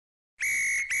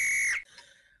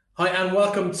Hi, and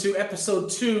welcome to episode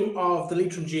 2 of the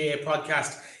Leitrim GAA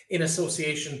podcast in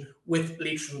association with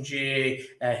Leitrim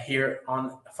GAA here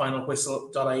on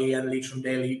finalwhistle.ie and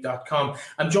leitrimdaily.com.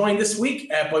 I'm joined this week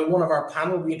by one of our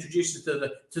panel. We introduced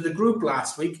it to the group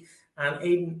last week, and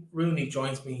Aidan Rooney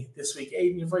joins me this week.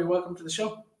 Aidan, you're very welcome to the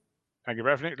show. Thank you,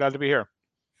 Breifne. Glad to be here.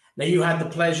 Now, you had the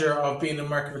pleasure of being in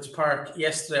Pairc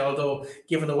yesterday, although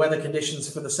given the weather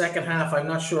conditions for the second half, I'm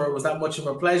not sure it was that much of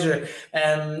a pleasure.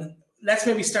 Let's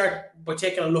maybe start by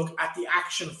taking a look at the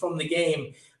action from the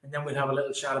game, and then we'll have a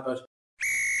little chat about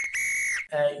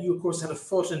it. You, of course, had a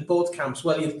foot in both camps.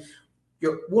 Well,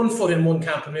 you're 1 foot in one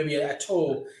camp and maybe a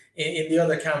toe in the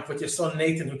other camp, with your son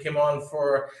Nathan, who came on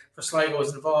for Sligo,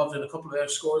 was involved in a couple of their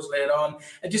scores later on.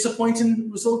 A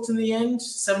disappointing result in the end,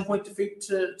 7-point defeat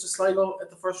to Sligo at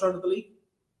the first round of the league.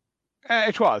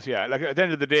 It was, yeah. Like at the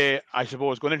end of the day, I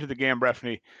suppose going into the game,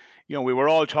 Breifne, we were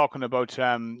all talking about,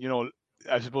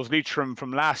 I suppose Leitrim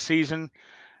from last season,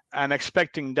 and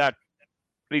expecting that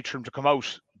Leitrim to come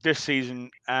out this season.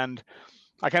 And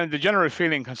the general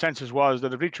feeling consensus was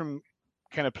that if Leitrim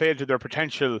kind of played to their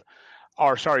potential,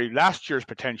 last year's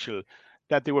potential,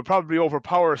 that they would probably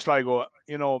overpower Sligo,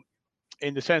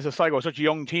 in the sense that Sligo was such a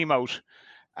young team out,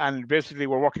 and basically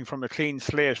we're working from a clean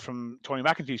slate from Tony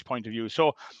McEntee's point of view.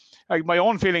 So my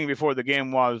own feeling before the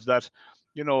game was that,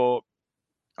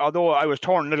 although I was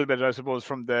torn a little bit, I suppose,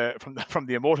 from the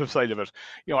emotive side of it,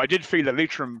 I did feel that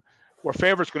Leitrim were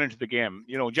favourites going into the game,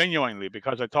 genuinely,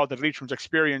 because I thought that Leitrim's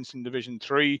experience in Division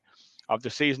 3 of the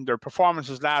season, their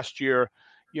performances last year,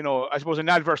 I suppose in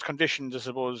adverse conditions,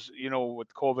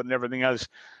 with COVID and everything else,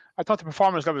 I thought the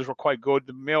performance levels were quite good.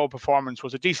 The Mayo performance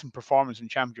was a decent performance in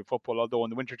Championship football, although in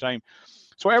the wintertime.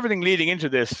 So everything leading into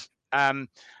this, but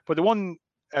the one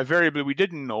variable we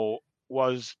didn't know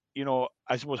was,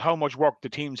 I suppose how much work the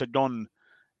teams had done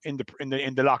in the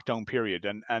lockdown period,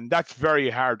 and that's very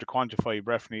hard to quantify,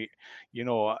 Breifne.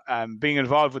 Being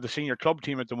involved with the senior club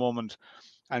team at the moment,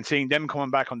 and seeing them coming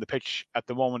back on the pitch at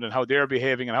the moment, and how they're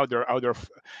behaving, and how they're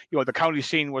the county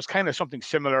scene was kind of something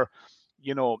similar.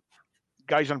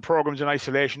 Guys on programs in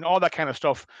isolation, all that kind of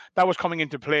stuff that was coming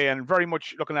into play, and very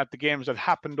much looking at the games that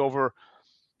happened over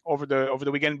the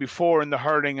weekend before in the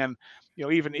hurling, and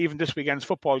even this weekend's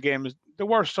football games, there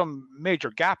were some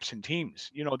major gaps in teams,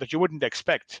 that you wouldn't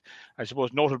expect. I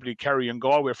suppose notably Kerry and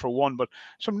Galway for one, but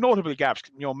some notable gaps.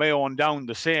 Mayo and Down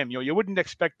the same. You wouldn't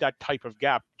expect that type of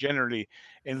gap generally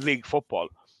in league football.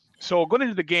 So going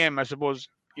into the game, I suppose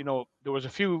there was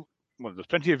there's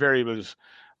plenty of variables,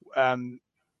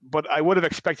 but I would have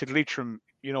expected Leitrim,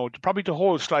 to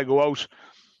hold Sligo out.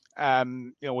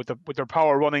 With their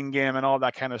power running game and all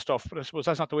that kind of stuff. But I suppose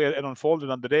that's not the way it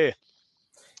unfolded on the day.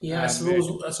 Yeah, I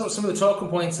suppose some of the talking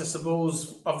points, of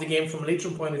the game from a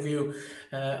Leitrim point of view,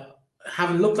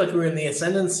 having looked like we were in the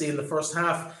ascendancy in the first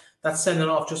half, that sending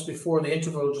off just before the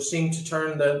interval just seemed to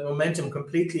turn the momentum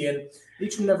completely, and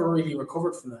Leitrim never really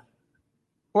recovered from that.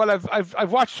 Well,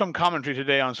 I've watched some commentary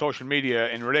today on social media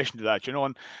in relation to that,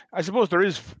 and I suppose there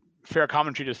is fair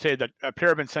commentary to say that a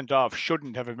player being sent off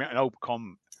shouldn't have an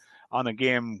outcome on a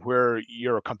game where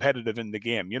you're competitive in the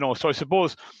game, So I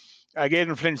suppose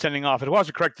Aidan Flynn sending off, it was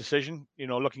a correct decision,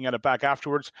 looking at it back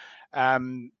afterwards.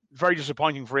 Very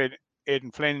disappointing for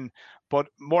Aidan Flynn. But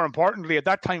more importantly, at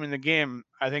that time in the game,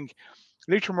 I think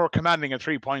Leitrim were commanding a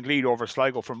 3-point lead over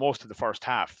Sligo for most of the first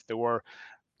half.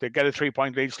 They get a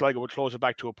 3-point lead, Sligo would close it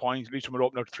back to a point. Leitrim would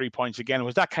open up to 3 points again. It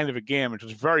was that kind of a game. It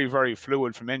was very, very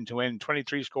fluid from end to end.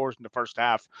 23 scores in the first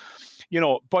half.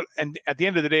 But at the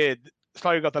end of the day,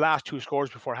 Sligo got the last 2 scores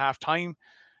before half time.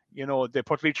 They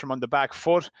put Leitrim on the back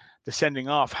foot. The sending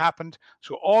off happened.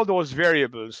 So all those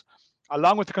variables,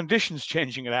 along with the conditions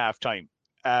changing at half time,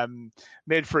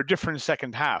 made for a different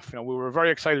second half. We were very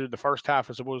excited in the first half,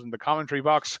 I suppose, in the commentary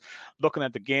box, looking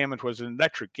at the game. It was an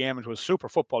electric game. It was super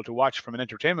football to watch from an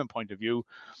entertainment point of view.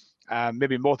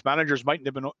 Maybe both managers mightn't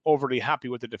have been overly happy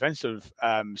with the defensive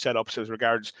setups as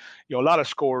regards, a lot of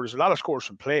scores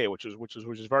from play, which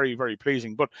is very, very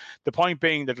pleasing. But the point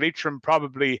being that Leitrim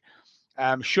probably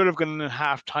should have gone in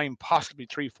half time, possibly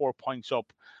 3-4 points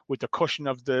up, with the cushion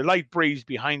of the light breeze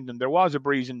behind them. There was a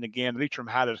breeze in the game. Leitrim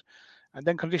had it. And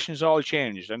then conditions all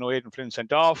changed. I know Aidan Flynn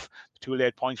sent off, the 2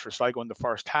 late points for Sligo in the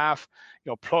first half,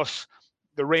 plus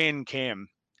the rain came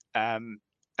and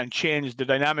changed the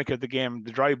dynamic of the game.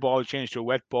 The dry ball changed to a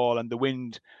wet ball, and the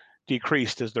wind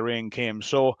decreased as the rain came.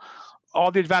 So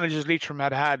all the advantages Leitrim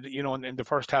had, in the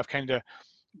first half were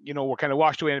kind of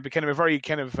washed away, and it became a very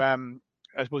kind of,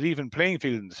 I suppose, even playing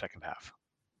field in the second half.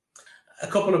 A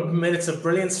couple of minutes of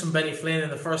brilliance from Benny Flynn in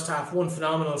the first half, one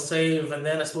phenomenal save, and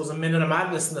then I suppose a minute of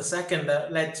madness in the second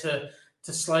that led to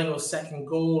Sligo's second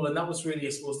goal, and that was really,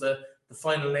 I suppose, the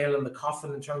final nail in the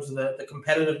coffin in terms of the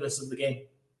competitiveness of the game.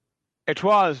 It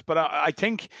was, but I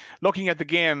think looking at the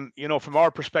game, from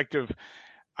our perspective,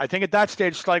 I think at that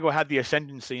stage Sligo had the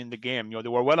ascendancy in the game. They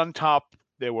were well on top.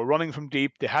 They were running from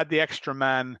deep. They had the extra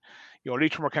man.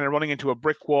 Leitrim were kind of running into a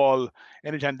brick wall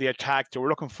anytime they attacked. They were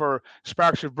looking for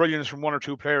sparks of brilliance from one or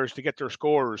two players to get their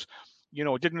scores.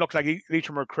 It didn't look like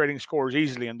Leitrim were creating scores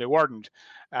easily, and they weren't.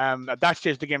 At that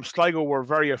stage of the game, Sligo were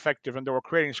very effective, and they were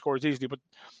creating scores easily. But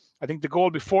I think the goal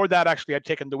before that actually had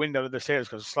taken the wind out of the sails,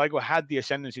 because Sligo had the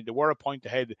ascendancy. They were a point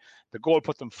ahead. The goal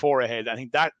put them 4 ahead. I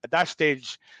think that at that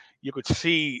stage, you could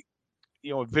see,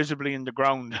 visibly in the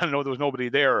ground. I know there was nobody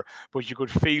there, but you could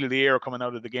feel the air coming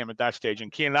out of the game at that stage.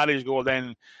 And Cian Lally's goal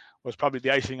then was probably the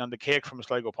icing on the cake from a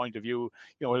Sligo point of view.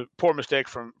 A poor mistake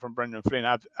from Brendan Flynn,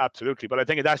 absolutely. But I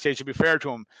think at that stage, to be fair to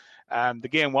him, the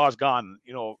game was gone.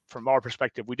 From our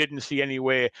perspective, we didn't see any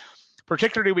way.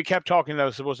 Particularly, we kept talking, I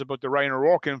suppose, about the Ryan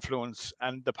O'Rourke influence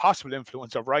and the possible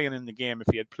influence of Ryan in the game if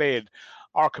he had played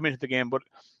or come into the game. But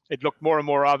it looked more and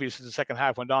more obvious as the second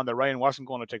half went on that Ryan wasn't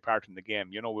going to take part in the game.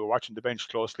 We were watching the bench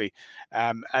closely.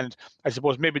 And I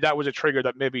suppose maybe that was a trigger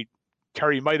that maybe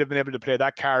Kerry might have been able to play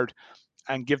that card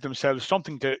and give themselves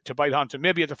something to bite onto,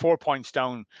 maybe at the 4 points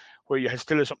down where you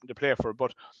still have something to play for.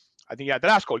 But I think, the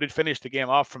last goal did finish the game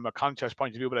off from a contest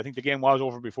point of view, but I think the game was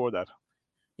over before that.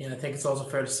 Yeah, I think it's also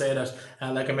fair to say that,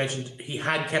 like I mentioned, he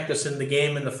had kept us in the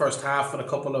game in the first half with a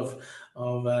couple of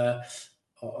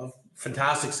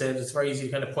fantastic saves. It's very easy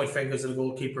to kind of point fingers at a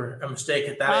goalkeeper. A mistake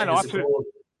at that end is a goal.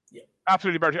 Yeah.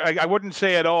 Absolutely, Bert. I wouldn't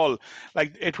say at all.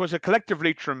 Like, it was a collective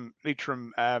Leitrim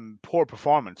poor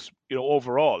performance,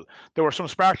 overall. There were some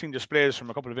sparkling displays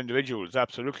from a couple of individuals,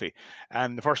 absolutely,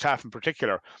 and the first half in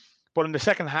particular. But in the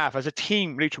second half, as a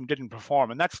team, Leitrim didn't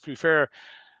perform. And that's, to be fair,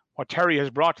 what Terry has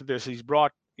brought to this. He's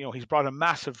brought a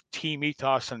massive team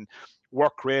ethos and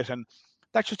work rate, and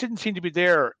that just didn't seem to be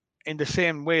there in the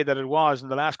same way that it was in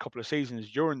the last couple of seasons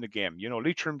during the game.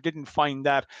 Leitrim didn't find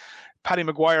that. Paddy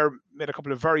Maguire made a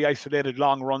couple of very isolated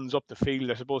long runs up the field,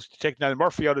 I suppose, to take Niall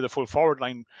Murphy out of the full forward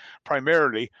line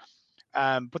primarily.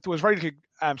 But there was very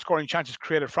little scoring chances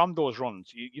created from those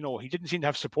runs. He didn't seem to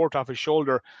have support off his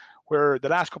shoulder, where the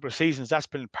last couple of seasons, that's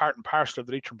been part and parcel of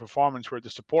the Leitrim performance, where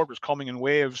the support was coming in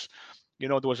waves.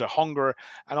 There was a hunger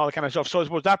and all that kind of stuff. So I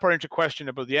suppose that brought into question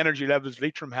about the energy levels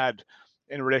Leitrim had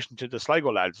in relation to the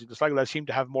Sligo lads. The Sligo lads seem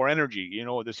to have more energy.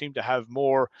 They seem to have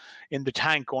more in the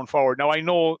tank going forward. Now, I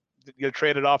know that you'll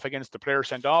trade it off against the player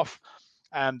sent off,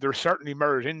 and there's certainly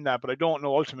merit in that, but I don't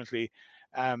know ultimately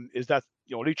is that,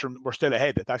 Leitrim were still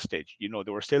ahead at that stage. They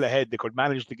were still ahead. They could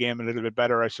manage the game a little bit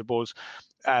better, I suppose.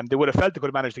 They would have felt they could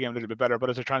have managed the game a little bit better, but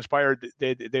as it transpired,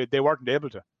 they weren't able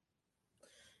to.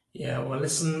 Yeah, well,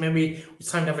 listen, maybe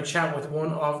it's time to have a chat with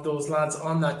one of those lads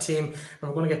on that team. And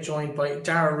we're going to get joined by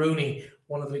Darragh Rooney,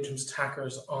 one of Leitrim's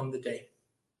attackers on the day.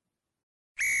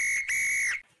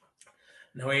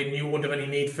 Now, Aidan, you wouldn't have any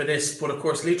need for this, but of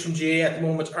course, Leitrim GAA at the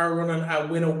moment are running a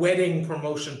Win a Wedding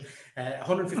promotion.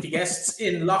 150 guests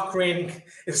in Lochrain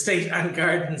Estate and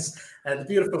Gardens. The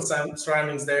beautiful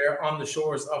surroundings there on the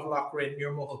shores of Lochrain,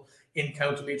 Muirmole in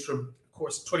County Leitrim. Of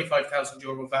course,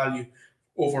 €25,000 value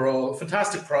overall.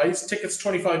 Fantastic prize. Tickets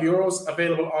 €25,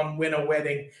 available on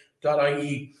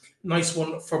winawedding.ie. Nice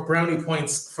one for brownie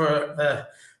points for the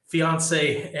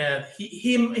fiance.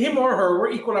 Him or her,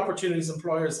 we're equal opportunities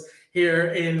employers here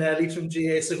in Leitrim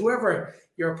GAA. So whoever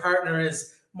your partner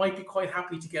is might be quite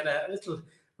happy to get a little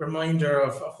reminder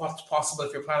of what's possible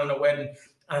if you're planning a wedding.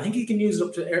 And I think you can use it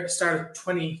up to start at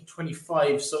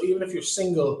 2025. So even if you're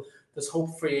single, there's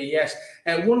hope for you yet.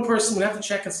 One person we'll have to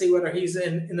check and see whether he's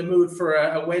in the mood for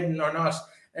a wedding or not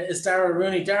is Darragh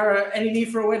Rooney. Darragh, any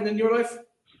need for a wedding in your life?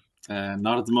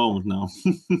 Not at the moment, no.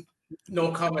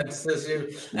 No comment, says you.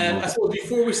 I suppose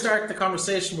before we start the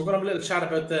conversation, we're going to have a little chat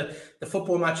about the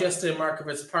football match yesterday in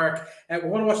Markovitz Park. We're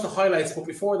going to watch the highlights, but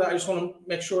before that, I just want to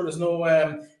make sure there's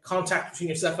no contact between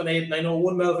yourself and Aidan. I know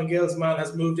one Melvin Gaels man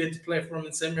has moved in to play for him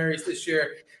in St. Mary's this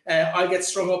year. I get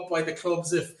strung up by the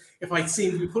clubs if I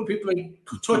seem to be putting people in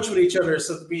touch with each other,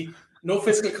 so there'll be no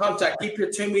physical contact. Keep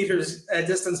your 2 meters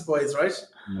distance, boys, right?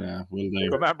 Yeah, will do.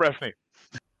 Good man, Breifne.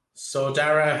 So,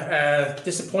 Darragh,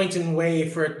 disappointing way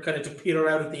for it kind of to peter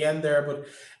out at the end there, but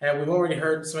we've already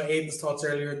heard some of Aidan's thoughts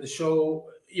earlier in the show.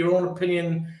 Your own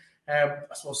opinion, I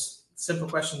suppose, simple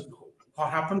question,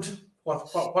 what happened?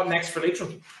 What next for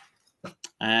Leitrim?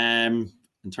 In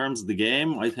terms of the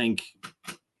game, I think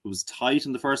it was tight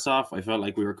in the first half. I felt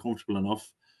like we were comfortable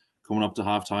enough coming up to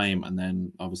half time, and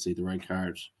then obviously the red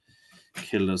card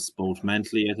killed us both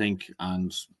mentally, I think,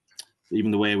 and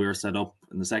even the way we were set up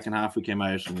in the second half. We came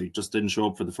out and we just didn't show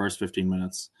up for the first 15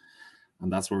 minutes,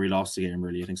 and that's where we lost the game,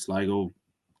 really. I think Sligo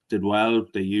did well.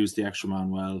 They used the extra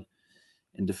man well.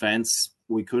 In defence,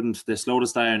 we couldn't. They slowed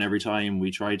us down every time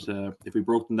we tried to. If we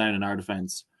broke them down in our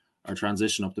defence, our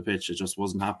transition up the pitch, it just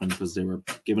wasn't happening because they were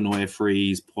giving away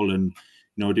frees, pulling,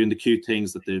 doing the cute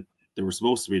things that they were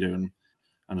supposed to be doing,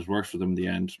 and it worked for them in the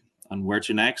end. And where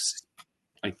to next?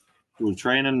 We were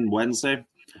training Wednesday.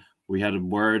 We had a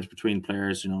word between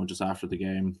players, just after the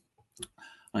game.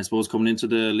 I suppose coming into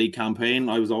the league campaign,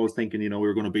 I was always thinking, we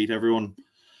were going to beat everyone,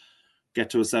 get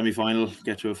to a semi-final,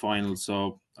 get to a final.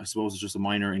 So I suppose it's just a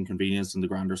minor inconvenience in the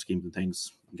grander scheme of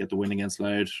things. Get the win against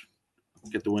Louth,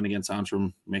 get the win against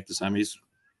Antrim, make the semis.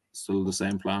 Still the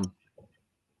same plan.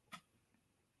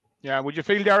 Yeah, would you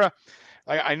feel, Darragh?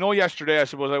 I know yesterday, I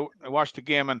suppose I watched the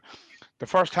game, and the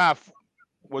first half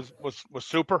was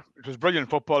super. It was brilliant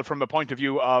football from a point of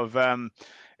view of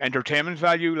entertainment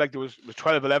value. Like there was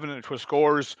 12-11, and it was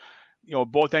scores,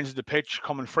 both ends of the pitch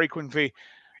coming frequently.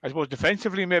 I suppose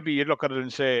defensively, maybe you'd look at it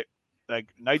and say, like,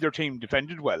 neither team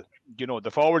defended well.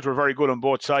 The forwards were very good on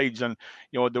both sides, and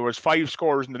there was 5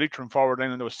 scores in the Leitrim forward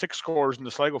line, and there was 6 scores in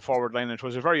the Sligo forward line. It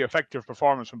was a very effective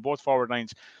performance from both forward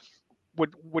lines.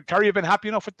 Would Terry have been happy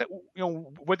enough with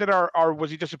with it, or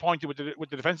was he disappointed with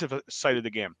the defensive side of the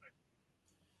game?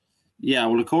 Yeah,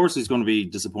 well, of course he's going to be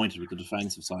disappointed with the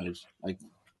defensive side. Like,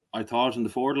 I thought in the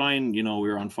forward line, we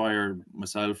were on fire.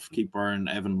 Myself, Keith Byrne,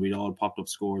 Evan, we all popped up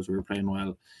scores. We were playing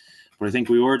well. But I think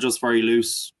we were just very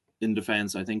loose in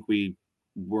defence. I think we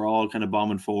were all kind of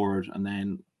bombing forward. And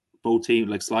then both teams,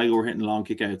 like Sligo were hitting long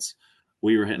kickouts.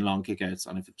 We were hitting long kickouts.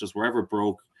 And if it just wherever it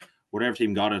broke, whatever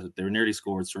team got it, they were nearly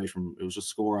scored straight from. It was just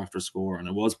score after score. And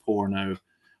it was poor now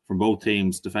from both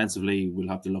teams. Defensively, we'll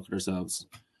have to look at ourselves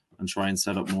and try and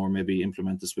set up more, maybe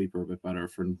implement the sweeper a bit better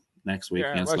for next week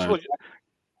against Louth.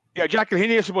 Yeah, Jack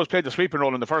Heaney, I suppose, played the sweeping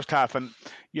role in the first half, and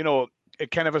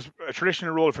it kind of is a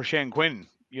traditional role for Shane Quinn.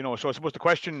 So I suppose the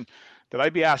question that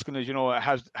I'd be asking is,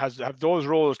 have those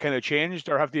roles kind of changed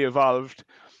or have they evolved?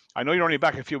 I know you're only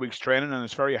back a few weeks training, and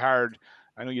it's very hard.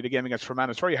 I know you had a game against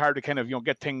Fermanagh. It's very hard to kind of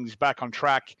get things back on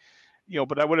track.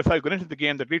 But I would have felt going into the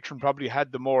game that Leitrim probably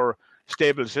had the more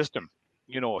stable system.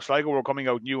 Sligo were coming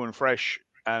out new and fresh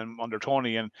under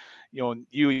Tony, and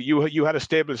you had a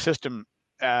stable system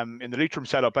in the Leitrim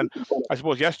setup. And I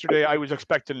suppose yesterday I was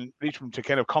expecting Leitrim to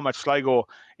kind of come at Sligo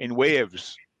in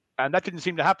waves, and that didn't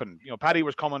seem to happen. Paddy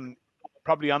was coming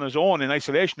probably on his own in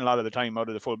isolation a lot of the time out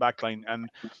of the full back line, and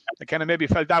I kind of maybe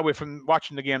felt that way from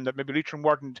watching the game, that maybe Leitrim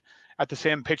weren't at the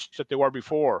same pitch that they were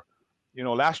before,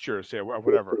 last year, say, or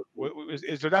whatever.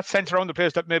 Is there that sense around the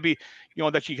place that maybe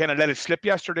that you kind of let it slip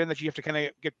yesterday and that you have to kind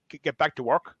of get back to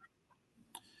work?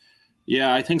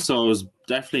 Yeah, I think so. It was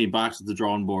definitely back to the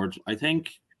drawing board. I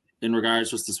think in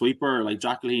regards just to sweeper, like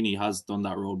Jack Heaney has done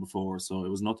that role before, so it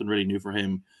was nothing really new for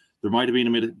him. There might have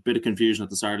been a bit of confusion at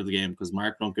the start of the game because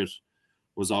Mark Plunkett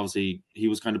was obviously, he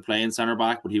was kind of playing centre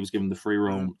back, but he was given the free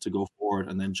roam to go forward,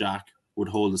 and then Jack would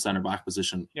hold the centre back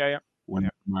position when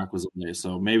Mark was up there.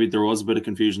 So maybe there was a bit of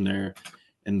confusion there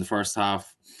in the first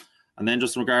half. And then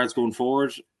just in regards going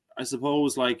forward, I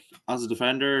suppose, like, as a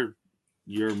defender,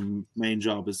 your main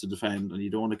job is to defend, and you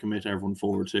don't want to commit everyone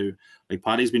forward too. Like,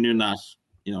 Paddy's been doing that,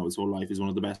 his whole life. He's one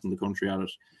of the best in the country at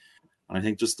it. And I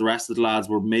think just the rest of the lads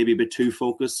were maybe a bit too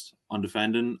focused on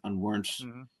defending and weren't,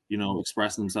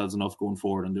 expressing themselves enough going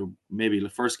forward. And they were, maybe the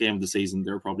first game of the season,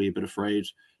 they were probably a bit afraid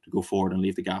to go forward and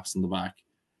leave the gaps in the back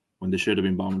when they should have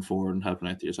been bombing forward and helping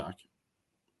out the attack.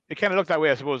 It kind of looked that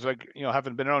way, I suppose, like,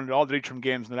 having been around all the Leitrim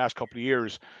games in the last couple of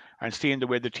years and seeing the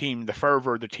way the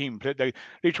fervour of the team played.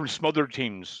 Leitrim smothered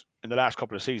teams in the last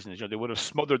couple of seasons. They would have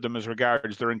smothered them as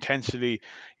regards their intensity,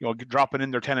 dropping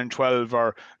in their 10 and 12,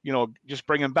 or, just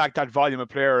bringing back that volume of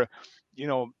player.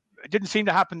 It didn't seem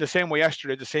to happen the same way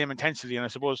yesterday, the same intensity. And I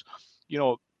suppose,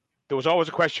 there was always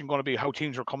a question going to be how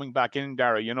teams were coming back in,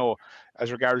 Darragh,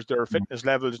 as regards their fitness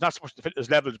levels, not so much the fitness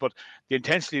levels, but the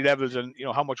intensity levels and,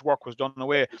 how much work was done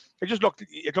away. It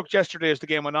looked yesterday as the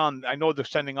game went on. I know the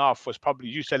sending off was probably,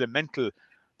 you said, a mental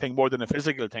thing more than a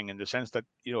physical thing, in the sense that,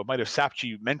 it might have sapped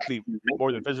you mentally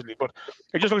more than physically. But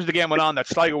it just looked as the game went on that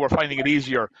Sligo were finding it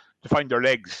easier to find their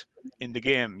legs in the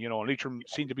game. Leitrim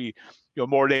seemed to be,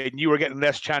 more laden. You were getting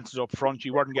less chances up front.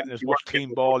 You weren't getting as much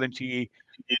clean ball into you.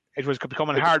 It was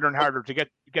becoming harder and harder to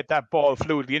get that ball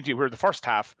fluidly into you. Where the first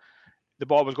half, the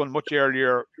ball was going much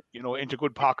earlier, into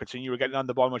good pockets, and you were getting on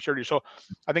the ball much earlier. So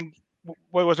I think,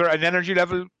 was there an energy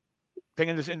level thing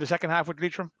in the second half with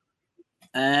Leitrim?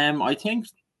 I think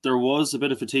there was a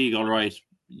bit of fatigue, all right.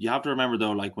 You have to remember,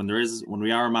 though, like, when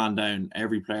we are a man down,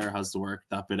 every player has to work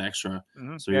that bit extra.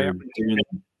 Mm-hmm. So you're doing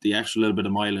the extra little bit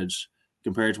of mileage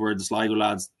compared to where the Sligo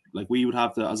lads, like, we would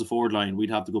have to, as a forward line,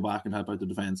 we'd have to go back and help out the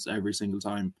defence every single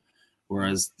time.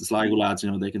 Whereas the Sligo lads,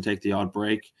 they can take the odd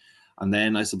break. And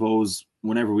then I suppose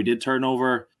whenever we did turn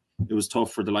over, it was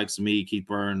tough for the likes of me, Keith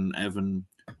Byrne, Evan,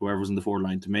 whoever was in the forward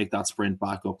line, to make that sprint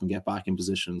back up and get back in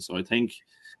position. So I think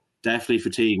definitely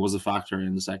fatigue was a factor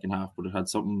in the second half, but it had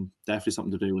definitely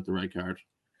something to do with the red card.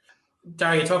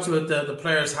 Darragh, you talked about the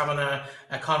players having a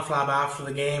conflab after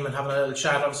the game and having a little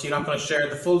chat. Obviously, you're not going to share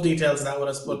the full details of that with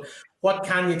us, but what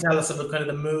can you tell us about kind of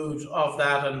the mood of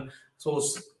that, and I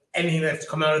suppose anything that's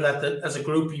come out of that as a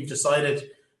group you've decided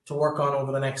to work on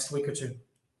over the next week or two?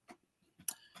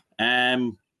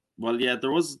 Well, yeah,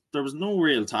 there was no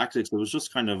real tactics. It was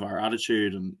just kind of our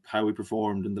attitude and how we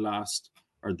performed in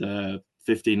the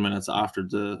 15 minutes after at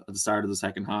the start of the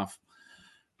second half.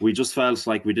 We just felt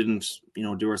like we didn't,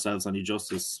 do ourselves any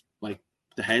justice. Like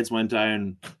the heads went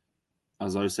down,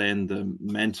 as I was saying, the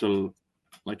mental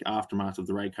aftermath of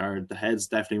the red card. The heads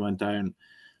definitely went down.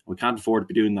 We can't afford to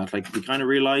be doing that. Like we kind of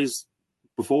realised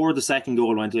before the second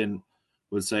goal went in,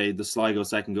 we'll say the Sligo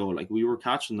second goal, like we were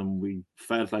catching them. We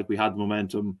felt like we had the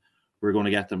momentum. We were going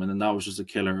to get them. And then that was just a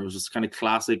killer. It was just kind of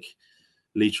classic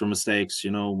Leitrim mistakes,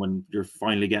 when you're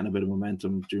finally getting a bit of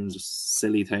momentum, doing just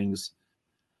silly things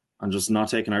and just not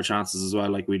taking our chances as well.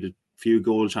 Like we did a few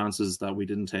goal chances that we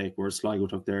didn't take, whereas Sligo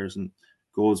took theirs, and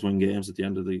goals win games at the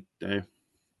end of the day.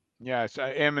 Yeah,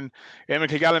 Eamon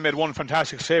Kilgallen made one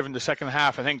fantastic save in the second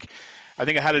half. I think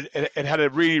it had a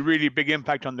really, really big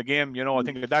impact on the game. I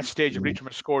think at that stage, if Leitrim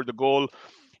had scored the goal,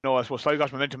 I suppose Sligo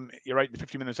got momentum. You're right,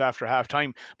 50 minutes after half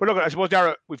time. But look, I suppose,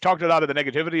 Darragh, we've talked a lot of the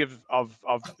negativity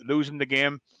of losing the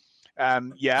game.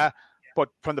 But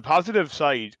from the positive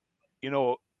side,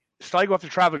 Sligo have to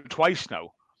travel twice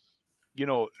now.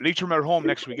 Leitrim are home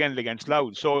next weekend against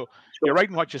Louth. So you're right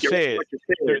in what you say.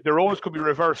 The roles could be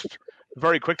reversed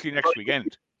very quickly next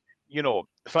weekend.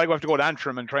 Sligo have to go to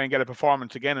Antrim and try and get a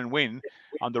performance again and win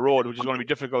on the road, which is going to be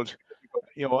difficult,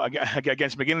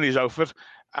 against McGinley's outfit.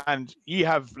 And you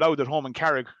have Louth at home in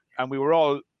Carrick, and we were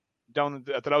all down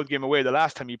at the Louth game away the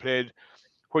last time you played,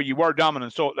 where you were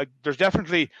dominant. So, there's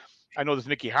definitely, I know there's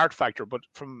Mickey Hart factor, but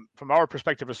from our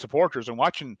perspective as supporters and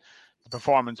watching the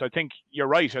performance, I think you're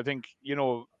right. I think,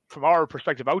 from our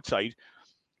perspective outside,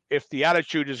 if the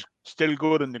attitude is still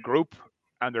good in the group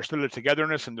and there's still a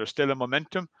togetherness and there's still a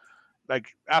momentum,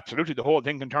 absolutely the whole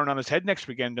thing can turn on its head next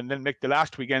weekend and then make the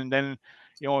last weekend then,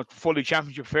 fully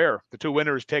championship fair. The two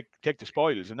winners take the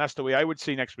spoils. And that's the way I would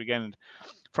see next weekend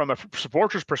from a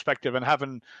supporter's perspective, and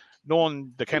having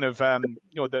known the kind of,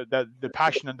 the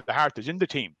passion and the heart that's in the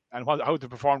team and how they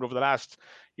performed over the last,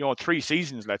 3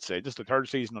 seasons, let's say, just the third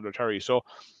season under Terry. So,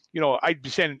 I'd be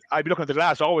looking at the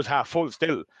glass always half full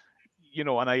still,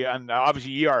 and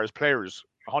obviously you are as players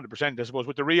 100%, I suppose,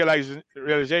 with the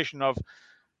realization of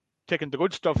taking the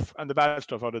good stuff and the bad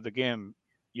stuff out of the game,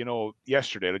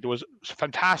 yesterday. There was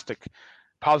fantastic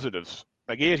positives.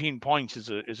 18 points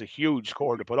is a huge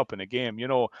score to put up in a game,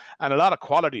 and a lot of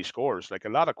quality scores. A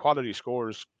lot of quality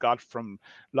scores got from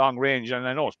long range. And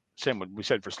I know same what we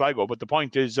said for Sligo, but the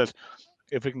point is that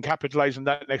if we can capitalize on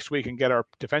that next week and get our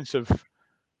defensive,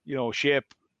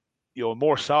 shape,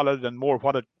 more solid and more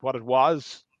what it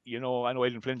was. I know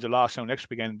Aidan Flynn's a loss now next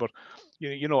weekend, but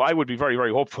I would be very,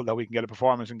 very hopeful that we can get a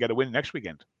performance and get a win next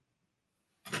weekend.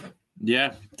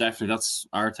 Yeah, definitely. That's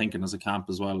our thinking as a camp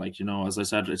as well. As I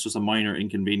said, it's just a minor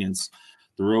inconvenience.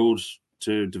 The road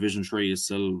to Division 3 is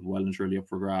still well and truly up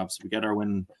for grabs. If we get our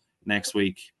win next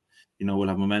week, we'll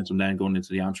have momentum then going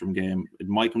into the Antrim game. It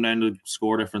might come down to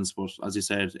score difference, but as you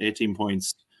said, 18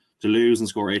 points. To lose and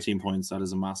score 18 points, that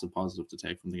is a massive positive to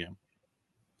take from the game.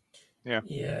 Yeah.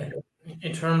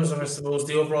 In terms of, I suppose,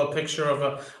 the overall picture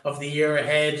of the year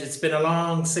ahead, it's been a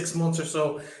long 6 months or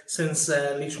so since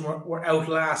Leitrim were out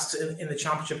last in the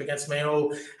championship against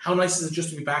Mayo. How nice is it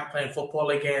just to be back playing football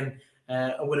again,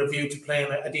 with a view to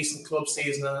playing a decent club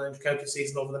season and an inter-county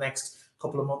season over the next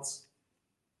couple of months?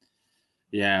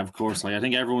 Yeah, of course. I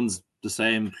think everyone's the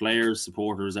same. Players,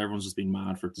 supporters, everyone's just been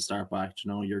mad for it to start back.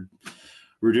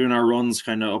 We're doing our runs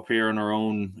kind of up here on our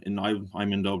own.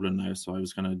 I'm in Dublin now, so I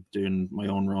was kind of doing my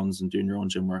own runs and doing your own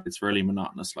gym work. It's fairly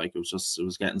monotonous. It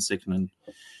was getting sickening.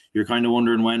 You're kind of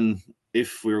wondering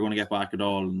if we were going to get back at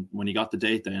all. And when you got the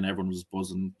date, then everyone was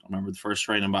buzzing. I remember the first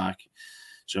training back.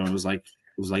 It was like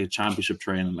a championship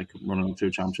training, like running up to a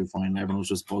championship final. Everyone was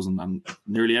just buzzing, and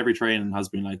nearly every training has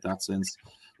been like that since.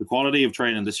 The quality of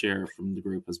training this year from the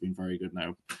group has been very good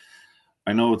now.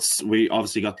 I know we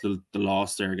obviously got the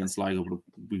loss there against Sligo, but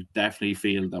we definitely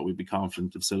feel that we'd be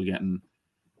confident of still getting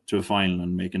to a final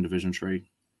and making Division 3.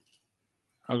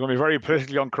 I was going to be very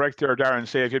politically incorrect there, Darragh, and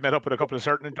say if you'd met up with a couple of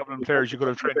certain Dublin players, you could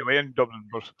have trained away in Dublin,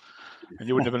 and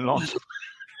you wouldn't have been lost.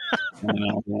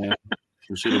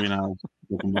 We should have been out.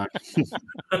 looking back.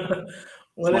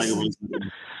 Well,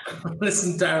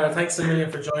 listen, Darragh, thanks a million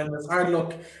for joining us. Hard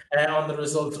luck on the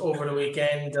results over the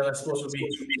weekend, and I suppose we'll be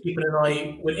keeping an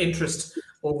eye with interest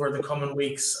over the coming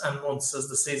weeks and months as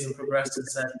the season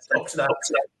progresses up to that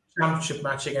championship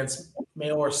match against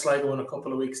Mayo or Sligo in a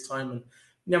couple of weeks' time. And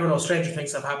you never know, stranger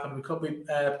things have happened. We could be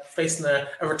facing a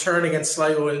return against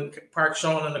Sligo in Pairc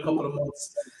Sean in a couple of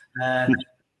months.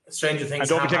 Stranger things. And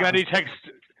don't be taking any text.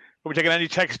 Don't be taking any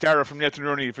text, Darragh, from Aidan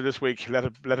Rooney for this week. Let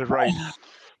it ride.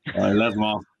 I let him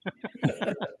off.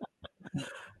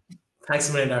 Thanks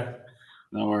a million, Darragh.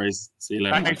 No worries. See you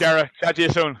later. Thanks, Darragh. Chat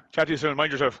to you soon.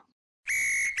 Mind yourself.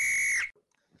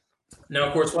 Now,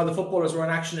 of course, while the footballers were in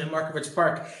action in Markievicz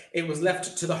Park, it was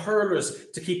left to the hurlers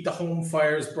to keep the home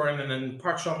fires burning. And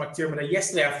Pairc Sean MacDiarmada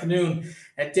yesterday afternoon,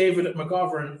 David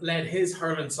McGovern led his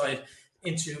hurling side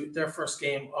into their first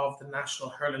game of the National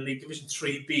Hurling League Division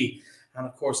 3B. And,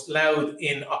 of course, Louth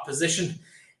in opposition.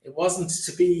 It wasn't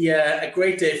to be a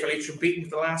great day for Leitrim, beaten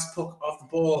with the last puck of the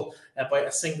ball by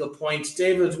a single point.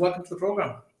 David, welcome to the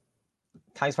programme.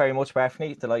 Thanks very much,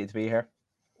 Breifne. Delighted to be here.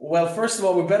 Well, first of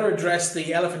all, we better address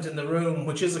the elephant in the room,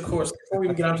 which is, of course, before we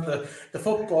even get onto the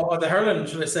football, or the hurling,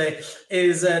 should I say,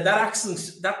 is that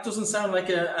accent. That doesn't sound like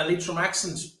a Leitrim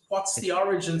accent. What's the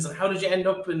origins and how did you end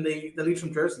up in the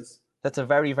Leitrim jerseys? That's a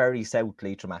very, very South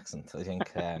Leitrim accent, I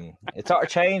think. It sort of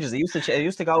changes. It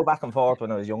used to go back and forth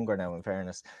when I was younger now, in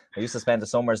fairness. I used to spend the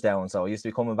summers down, so I used to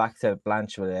be coming back to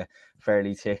Blanch with a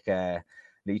fairly thick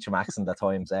Leitrim accent at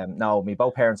times. No,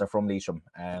 both parents are from Leitrim.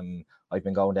 I've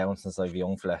been going down since I was a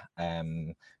young fella.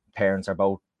 Parents are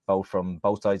both from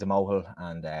both sides of Mohill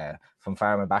and from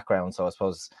farming background, so I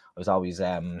suppose I was always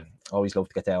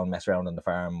loved to get down, mess around on the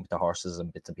farm with the horses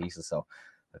and bits and pieces. So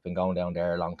I've been going down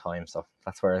there a long time, so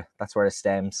that's where it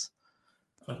stems.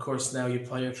 Of course, now you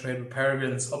play your trade with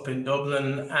Peregrines up in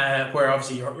Dublin, where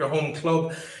obviously your home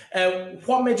club.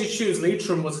 What made you choose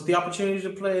Leitrim? Was it the opportunity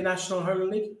to play National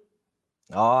Hurling League?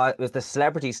 Oh, it was the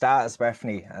celebrity status,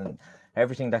 Breifne, and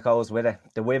everything that goes with it,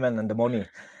 the women and the money.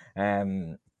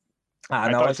 I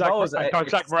thought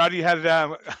Zach Moradi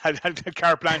had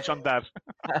carte blanche on that.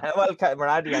 Well,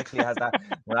 Moradi actually has that.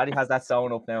 Moradi has that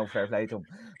sewn up now. Fair play to him.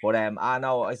 But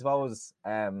I suppose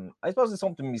it's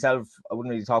something myself. I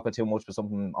wouldn't really talk about too much, but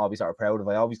something I'll be sort of proud of.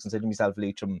 I always consider myself a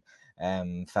Leitrim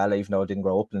fella, even though I didn't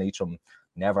grow up in Leitrim.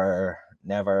 Never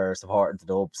supported the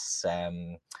Dubs.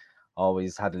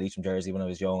 Always had a Leitrim jersey when I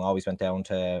was young. Always went down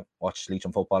to watch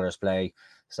Leitrim footballers play.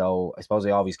 So I suppose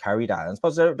I always carry that. And I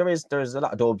suppose there's a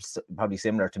lot of Dubs probably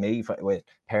similar to me with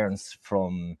parents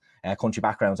from country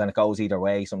backgrounds, and it goes either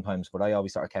way sometimes. But I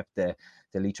always sort of kept the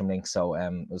Leitrim link. So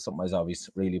it was something I was always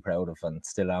really proud of and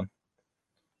still am.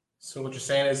 So what you're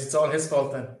saying is it's all his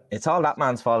fault then? It's all that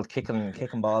man's fault, kicking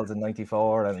balls in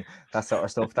 '94 and that sort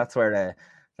of stuff. That's where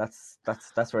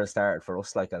that's where it started for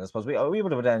us. Like, and I suppose we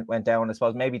would have went down. I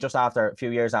suppose maybe just after a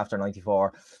few years after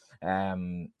 '94.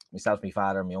 Myself, my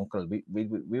father, my uncle, we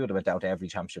would have went down to every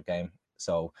championship game.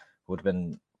 So would have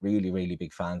been really, really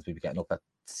big fans. We'd be getting up at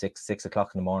 6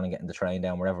 o'clock in the morning, getting the train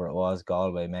down wherever it was,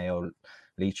 Galway, Mayo,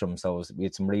 Leitrim. So we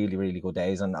had some really, really good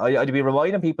days. And I'd be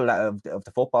reminding people that of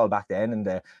the football back then in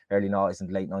the early 90s and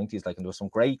late 90s. Like, and there was some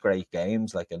great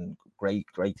games, like, and great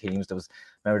teams. There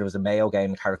was a Mayo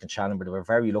game, Carrick and Shannon, but they were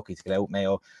very lucky to get out.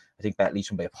 Mayo, I think, bet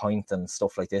Leitrim by a point and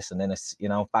stuff like this. And then it's,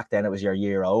 back then it was your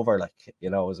year over, like,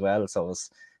 as well. So it was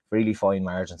really fine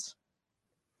margins.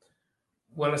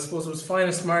 Well, I suppose it was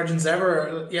finest margins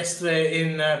ever yesterday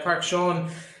in Pairc Sean.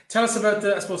 Tell us about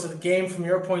the game from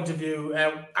your point of view.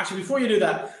 Actually, before you do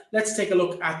that, let's take a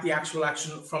look at the actual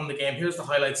action from the game. Here's the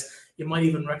highlights. You might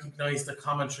even recognise the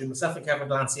commentary. Myself and Kevin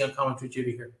Dlancy on commentary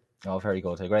duty here. Oh, very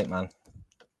good. A great man.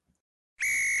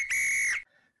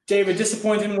 David,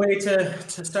 disappointing way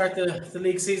to start the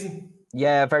league season?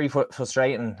 Yeah, very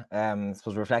frustrating. I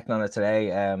suppose reflecting on it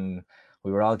today,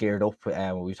 we were all geared up.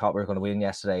 We thought we were going to win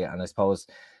yesterday, and I suppose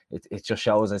it just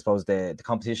shows. I suppose the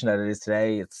competition that it is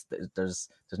today. There's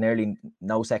nearly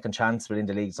no second chance within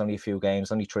the league. It's only a few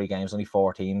games, only 3 games, only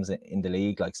 4 teams in the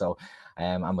league. Like, so,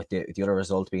 and with the other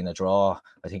result being a draw,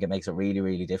 I think it makes it really,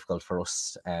 really difficult for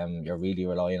us. You're really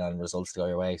relying on results to go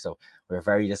your way. So we were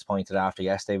very disappointed after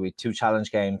yesterday. We had 2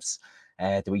 challenge games.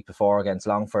 The week before against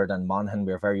Longford and Monaghan.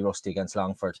 We were very rusty against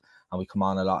Longford, and we come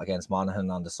on a lot against Monaghan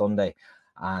on the Sunday.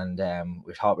 And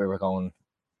we thought we were going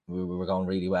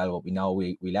really well, but we know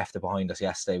we left it behind us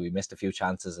yesterday. We missed a few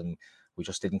chances and we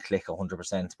just didn't click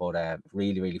 100%. But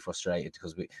really, really frustrated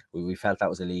because we felt that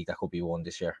was a league that could be won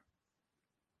this year.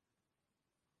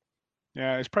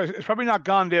 Yeah, it's probably not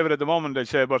gone, David, at the moment, I'd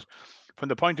say. But from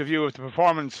the point of view of the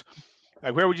performance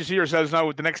Like, where would you see yourselves now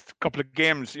with the next couple of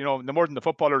games? You know, the more than the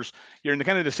footballers, you're in the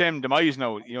kind of the same demise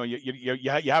now. You know,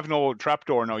 you have no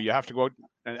trapdoor now. You have to go out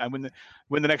and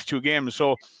win the next 2 games.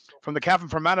 So, from the Cavan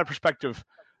Fermanagh perspective,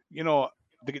 you know,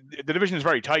 the division is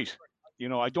very tight. You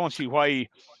know, I don't see why,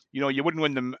 you know, you wouldn't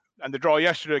win them. And the draw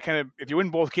yesterday, kind of, if you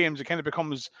win both games, it kind of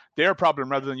becomes their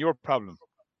problem rather than your problem.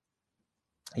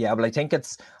 Yeah, but I think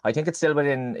it's still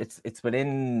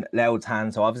within Louth's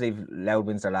hands. So obviously, if Louth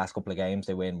wins their last couple of games,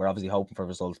 they win. We're obviously hoping for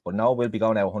results, but no, we'll be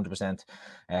going out 100%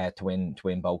 to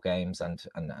win both games,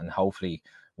 and hopefully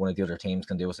one of the other teams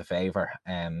can do us a favour.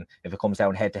 If it comes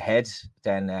down head to head,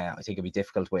 then I think it'd be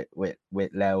difficult with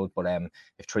Louth. But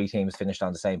if 3 teams finished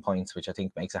on the same points, which I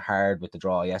think makes it hard with the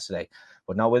draw yesterday.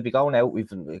 But no, we'll be going out. We've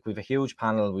a huge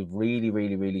panel. We've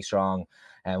really strong,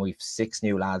 and we've 6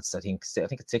 new lads. I think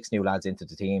it's 6 new lads into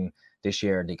the team this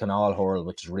year. They can all hurl,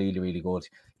 which is really good.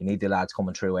 You need the lads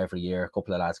coming through every year, a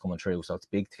couple of lads coming through. So it's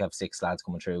big to have 6 lads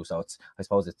coming through. So I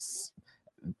suppose it's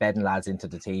bedding lads into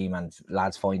the team and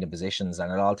lads finding positions,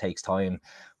 and it all takes time.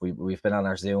 We've been on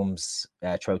our Zooms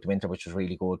throughout the winter, which was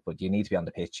really good, but you need to be on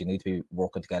the pitch, you need to be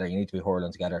working together, you need to be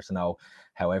hurling together to know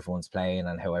how everyone's playing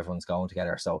and how everyone's going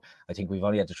together. So I think we've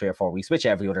only had the 3 or 4 weeks, which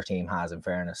every other team has, in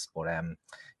fairness, but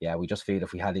yeah, we just feel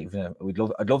if we had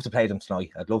I'd love to play them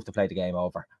tonight. I'd love to play the game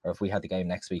over, or if we had the game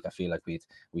next week, I feel like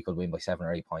we could win by 7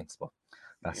 or 8 points, but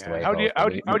that's the way it goes.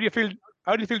 How do you feel?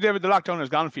 How do you feel, David, the lockdown has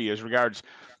gone for you as regards,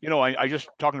 you know, I just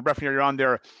talking to Breifne earlier on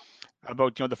there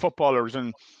about, you know, the footballers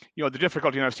and, you know, the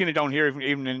difficulty, and I've seen it down here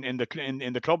even in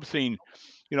the club scene.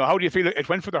 You know, how do you feel it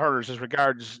went for the hurlers as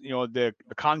regards, you know, the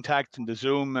contact and the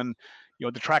Zoom and, you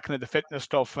know, the tracking of the fitness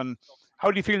stuff, and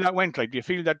how do you feel that went? Like, do you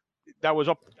feel that was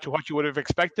up to what you would have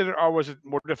expected, or was it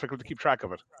more difficult to keep track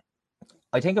of it?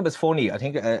 I think it was funny. I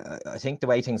think the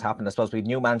way things happened, I suppose we had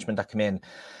new management that came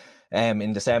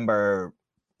in December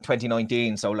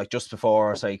 2019, so like just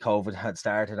before COVID had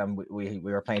started, and we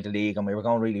were playing the league, and we were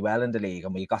going really well in the league,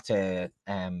 and we got to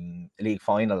league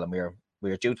final, and we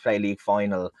were due to play league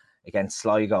final against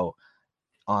Sligo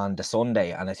on the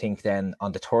Sunday, and I think then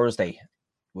on the Thursday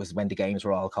was when the games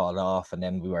were all called off, and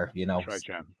then we were, you know, right,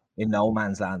 yeah, in no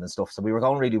man's land and stuff. So we were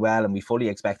going really well, and we fully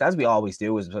expect, as we always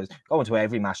do, is going to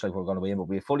every match like we're going to win, but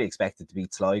we fully expected to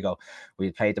beat Sligo.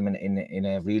 We played them in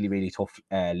a really tough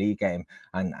league game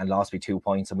and lost by 2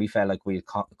 points, and we felt like we'd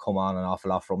come on an awful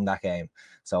lot from that game.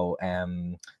 So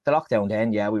the lockdown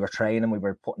then, yeah, we were training, we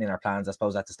were putting in our plans. I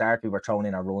suppose at the start we were throwing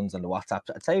in our runs on the WhatsApp.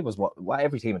 I'd say it was what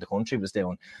every team in the country was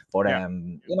doing, but yeah.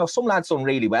 You know, some lads done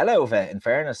really well out of it, in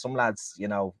fairness. Some lads, you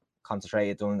know,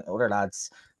 concentrated, done. Other lads,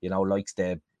 you know, likes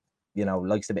the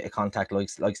bit of contact,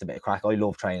 likes the bit of crack. I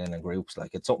love training in groups.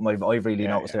 Like, it's something I've really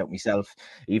noticed about myself,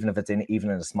 even if it's even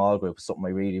in a small group. It's something I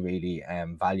really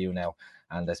value now.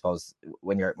 And I suppose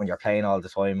when you're playing all the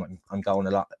time, I'm going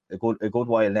a good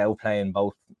while now playing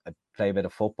both. I play a bit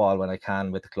of football when I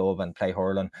can with the club and play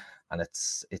hurling, and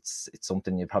it's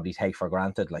something you probably take for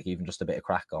granted, like even just a bit of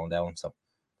crack going down. So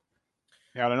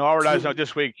yeah, I know our lads now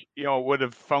this week, you know, would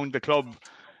have found the club,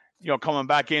 you know, coming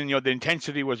back in, you know, the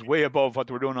intensity was way above what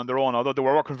they were doing on their own, although they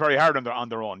were working very hard on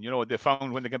their own. You know, they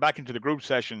found when they came back into the group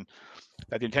session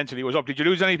that the intensity was up. Did you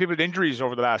lose any people with injuries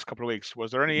over the last couple of weeks?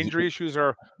 Was there any injury issues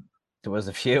or? There was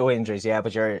a few injuries, yeah,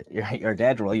 but you're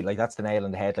dead right. Like, that's the nail on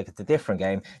the head. Like, it's a different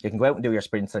game. You can go out and do your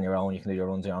sprints on your own. You can do your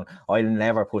runs on your own. I'll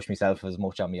never push myself as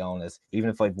much on my own as, even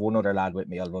if I've one other lad with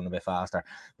me, I'll run a bit faster.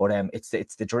 But it's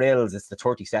the drills, it's the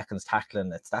 30 seconds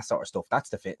tackling, it's that sort of stuff. That's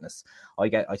the fitness. I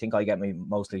think I get my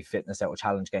mostly fitness out of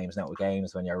challenge games, not with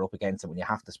games when you're up against it, when you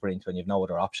have to sprint, when you've no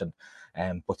other option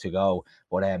but to go.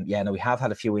 But yeah, no, we have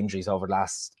had a few injuries over the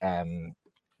last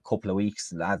couple of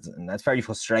weeks, lads, and that's very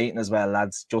frustrating as well.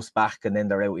 Lads just back and then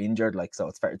they're out injured, like, so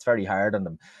it's very hard on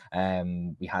them.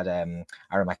 We had Aaron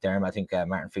MacDiarmada, I think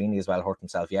Martin Feeney as well hurt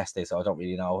himself yesterday, so I don't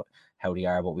really know how they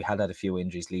are, but we had a few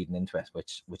injuries leading into it,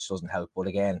 which doesn't help. But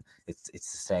again, it's the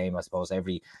same, I suppose.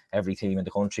 Every team in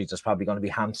the country, there's probably going to be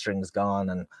hamstrings gone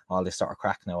and all this sort of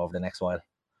crack now over the next while.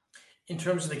 In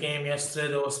terms of the game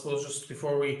yesterday, though, I suppose just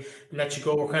before we let you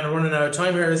go, we're kind of running out of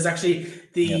time here, is actually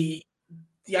the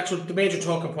major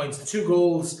talking points. The 2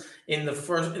 goals in the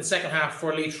second half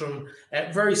for Leitrim,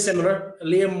 very similar.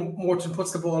 Liam Morton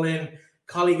puts the ball in,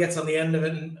 Colley gets on the end of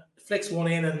it and flicks one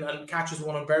in and catches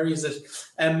one and buries it.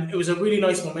 It was a really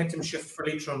nice momentum shift for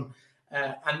Leitrim,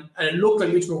 and it looked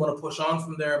like Leitrim were going to push on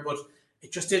from there, but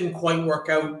it just didn't quite work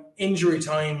out. Injury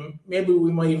time, maybe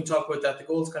we might even talk about that. The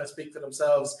goals kind of speak for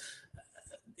themselves.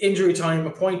 Injury time,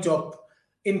 a point up,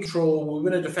 in control, we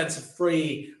win a defensive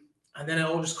free, and then it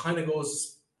all just kind of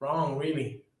goes wrong,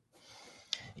 really.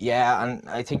 Yeah, and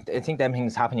I think them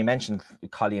things happen. You mentioned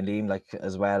Colley and Liam, like,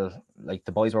 as well. Like,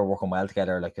 the boys were working well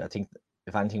together. Like, I think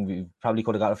if anything, we probably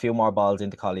could have got a few more balls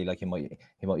into Collie. Like he might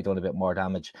have done a bit more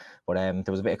damage. But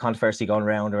there was a bit of controversy going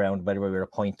around whether we were a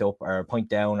point up or a point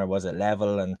down, or was it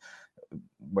level, and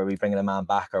were we bringing a man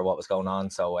back or what was going on.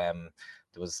 So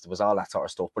there was all that sort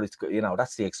of stuff. But it's good,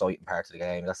 that's the exciting part of the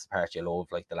game. That's the part you love.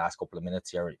 Like the last couple of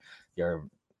minutes,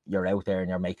 you're out there and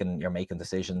you're making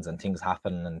decisions, and things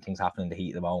happen in the heat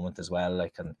of the moment as well.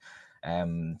 Like,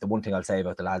 and the one thing I'll say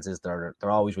about the lads is they're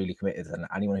always really committed, and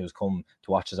anyone who's come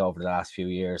to watch us over the last few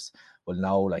years will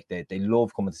know, like, they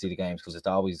love coming to see the games, because it's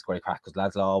always great crack, because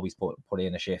lads will always put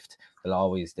in a shift.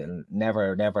 They'll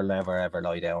never ever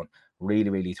lie down.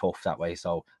 Really, really tough that way.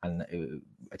 So, and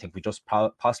I think we just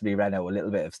possibly ran out a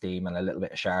little bit of steam and a little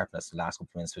bit of sharpness the last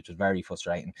couple of minutes, which was very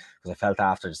frustrating, because I felt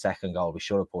after the second goal we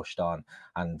should have pushed on,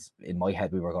 and in my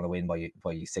head we were going to win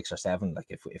by 6 or 7, like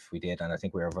if we did, and I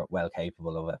think we were well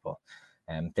capable of it. But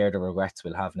they're the regrets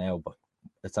we'll have now, but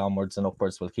it's onwards and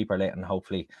upwards. We'll keep our lit and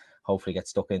hopefully get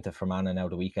stuck into Fermanagh now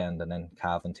the weekend, and then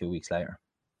Cavan 2 weeks later.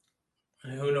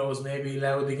 And who knows, maybe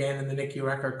Louth again in the Nicky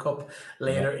Record Cup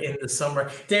later in the summer.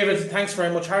 David, thanks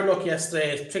very much. Hard luck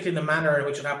yesterday, particularly in the manner in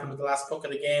which it happened with the last puck of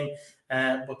the game.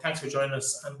 But thanks for joining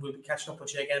us, and we'll be catching up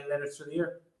with you again later through the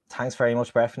year. Thanks very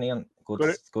much, Breifne, and good to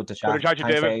chat. Good to chat to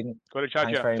you, David. David. Good to chat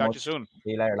to you. Very Chat much. to you soon.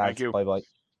 See you later, lads. Thank you. Bye-bye.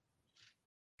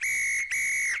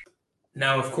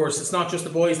 Now, of course, it's not just the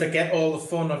boys that get all the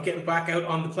fun of getting back out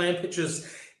on the playing pitches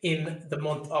in the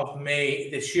month of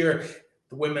May this year.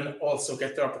 The women also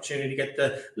get the opportunity to get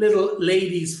the Little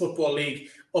Ladies Football League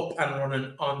up and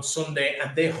running on Sunday,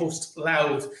 and they host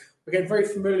Louth. We're getting very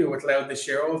familiar with Louth this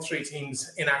year. All 3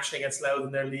 teams in action against Louth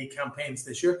in their league campaigns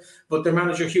this year. But their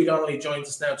manager, Hugh Donnelly, joins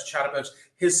us now to chat about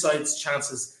his side's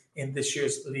chances in this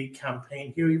year's league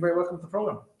campaign. Hugh, you're very welcome to the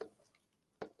programme.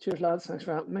 Cheers, lads. Thanks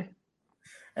for having me.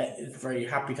 Very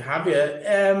happy to have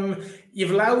you.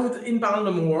 You've Louth in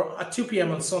Ballinamore at 2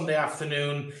 p.m. on Sunday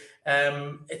afternoon.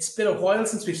 It's been a while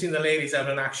since we've seen the ladies out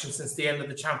in action, since the end of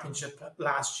the championship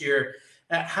last year.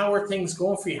 How are things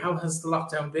going for you? How has the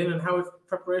lockdown been, and how have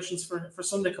preparations for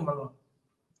Sunday come along?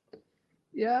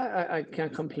 Yeah, I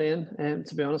can't complain.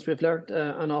 To be honest, we've learned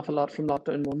an awful lot from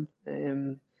lockdown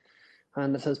 1.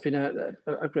 And it has been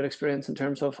a great experience in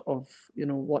terms of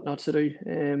what not to do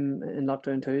in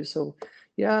lockdown 2. So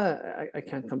yeah, I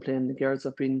can't complain. The girls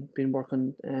have been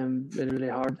working really, really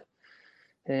hard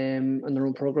on their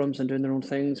own programs and doing their own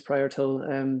things prior till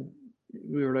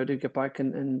we were allowed to get back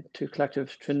into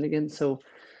collective training again. So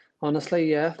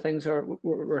honestly, yeah, things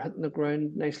we're hitting the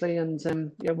ground nicely, and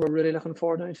we're really looking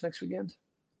forward now to next weekend.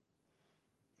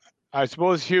 I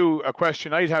suppose, Hugh, a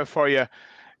question I'd have for you,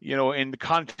 in the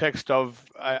context of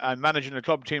I'm managing a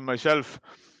club team myself,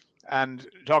 and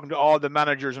talking to all the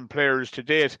managers and players to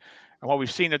date, and what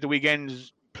we've seen at the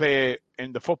weekends play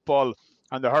in the football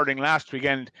and the hurling last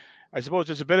weekend, I suppose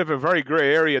there's a bit of a very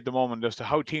grey area at the moment as to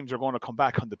how teams are going to come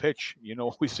back on the pitch.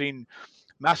 We've seen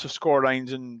massive score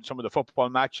lines in some of the football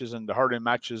matches and the hurling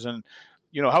matches, and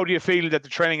how do you feel that the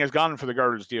training has gone for the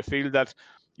girls? Do you feel that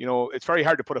it's very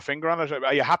hard to put a finger on it?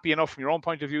 Are you happy enough from your own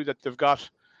point of view that they've got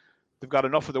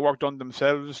enough of the work done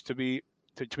themselves to be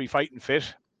fighting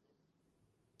fit?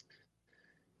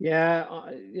 Yeah,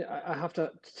 I have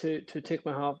to take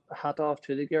my hat off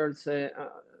to the girls.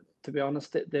 To be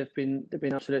honest, they've been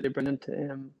absolutely brilliant.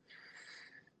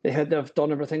 They've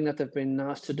done everything that they've been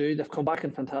asked to do. They've come back in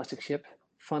fantastic shape,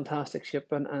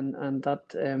 and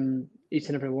that each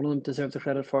and every one of them deserve the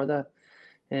credit for that.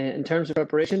 In terms of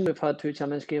preparation, we've had 2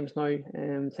 challenge games now,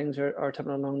 and things are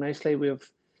tipping along nicely. We've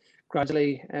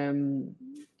gradually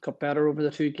got better over the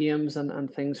 2 games,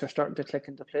 and things are starting to click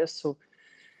into place. So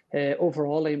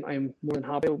overall, I'm more than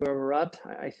happy where we're at.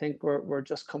 I think we're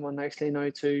just coming nicely now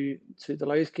to the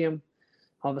Louth game.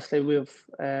 Obviously,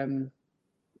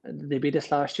 they beat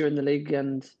us last year in the league,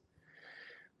 and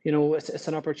it's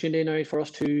an opportunity now for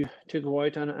us to go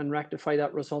out and rectify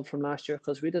that result from last year,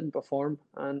 because we didn't perform,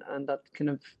 and that kind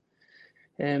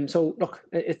of so look,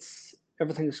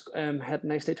 everything's heading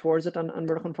nicely towards it, and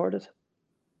we're looking forward to it.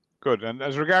 Good. And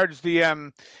as regards the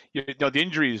the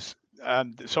injuries,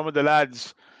 some of the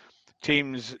lads'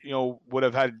 teams would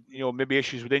have had maybe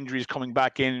issues with injuries coming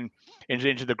back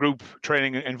into the group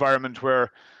training environment,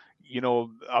 where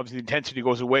obviously the intensity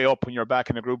goes way up when you're back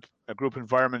in a group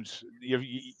environment. You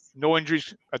no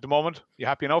injuries at the moment? You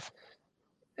happy enough?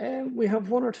 We have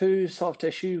 1 or 2 soft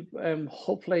tissue.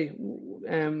 Hopefully,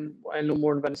 I'll know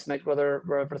more about tonight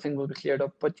where everything will be cleared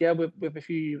up. But yeah, we have a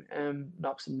few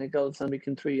knocks and niggles, and we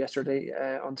came through yesterday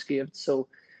unscathed. So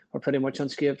pretty much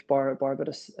unscathed, bar a bit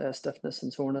of stiffness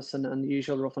and soreness and the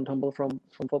usual rough and tumble from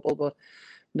football. But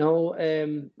no,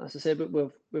 as I said,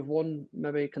 we've one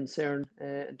maybe concern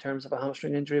in terms of a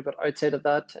hamstring injury, but outside of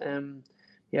that,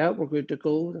 yeah, we're good to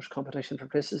go. There's competition for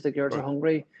places. The girls are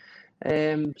hungry.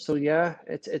 So yeah,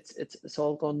 it's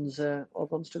all guns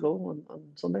to go on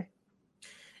Sunday.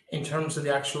 In terms of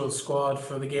the actual squad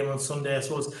for the game on Sunday, I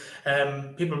suppose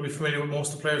people will be familiar with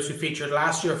most of the players who featured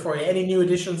last year for you. Any new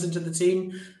additions into the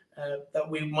team that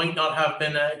we might not have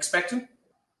been expecting?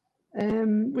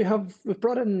 We've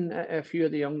brought in a few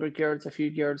of the younger girls, a few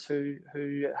girls who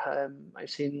I've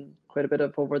seen quite a bit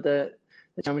of over the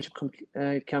championship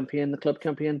campaign, the club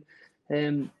campaign.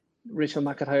 Rachel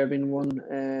McIntyre being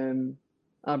one,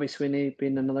 Abby Sweeney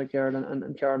being another girl,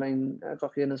 and Caroline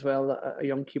Guckian as well, a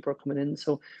young keeper coming in.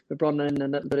 So we brought in a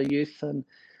little bit of youth,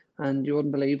 and you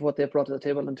wouldn't believe what they've brought to the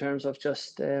table in terms of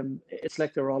just it's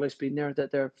like they've always been there,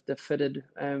 that they've fitted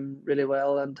really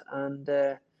well, and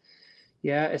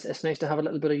yeah, it's nice to have a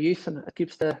little bit of youth, and it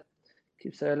keeps the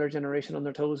elder generation on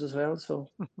their toes as well. So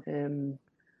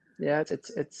yeah,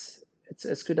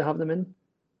 it's good to have them in.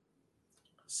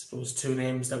 I suppose two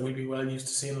names that we'll be well used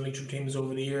to seeing in Leitrim teams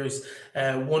over the years.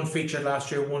 One featured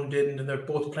last year, one didn't, and they're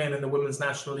both playing in the Women's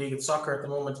National League in soccer at the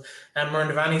moment.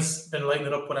 Myrna Devaney's been lighting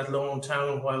it up with Athlone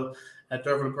Town, while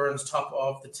Derval Byrne's top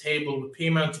of the table with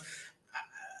Peamount.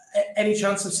 Any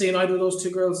chance of seeing either of those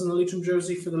two girls in the Leitrim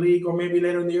jersey for the league, or maybe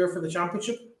later in the year for the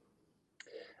championship?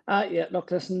 Yeah, look,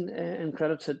 listen, in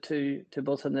credit to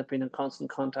both of them, they've been in constant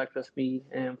contact with me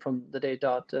from the day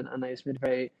dot, and I was made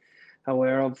very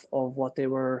aware of what they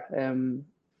were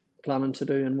planning to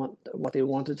do and what they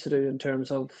wanted to do in terms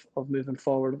of moving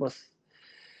forward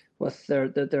with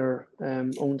their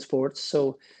own sports.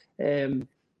 So at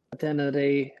the end of the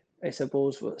day, I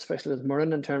suppose, especially with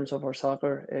Murren in terms of her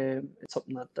soccer, it's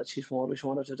something that she's always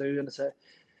wanted to do, and it's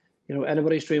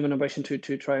anybody's dream and ambition to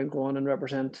try and go on and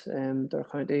represent their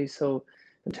county. So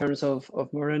in terms of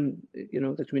Murren,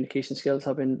 the communication skills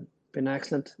have been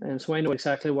excellent, and so I know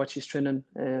exactly what she's training,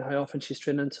 how often she's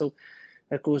training. So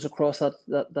it goes across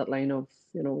that line of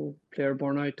player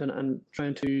burnout and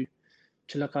trying to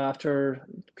look after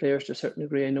players to a certain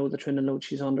degree. I know the training load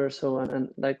she's under, so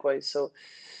and likewise. So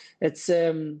it's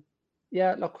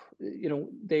yeah, look,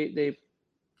 they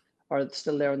are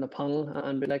still there in the panel,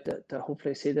 and we'd like to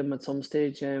hopefully see them at some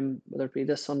stage, whether it be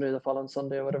this Sunday or the following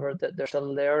Sunday or whatever, that they're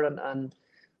still there, and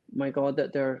my God,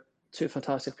 that they're two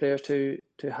fantastic players to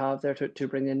have there to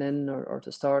bring in or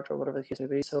to start or whatever the case may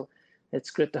be. So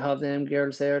it's great to have them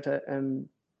girls there to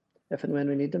if and when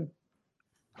we need them.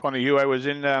 Funny, Hugh, I was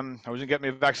in getting my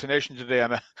vaccination today,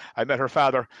 and I met her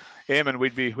father, Eamon.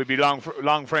 We'd be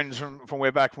long friends from way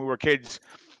back when we were kids.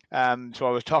 So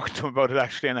I was talking to him about it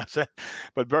actually, and I said,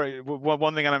 but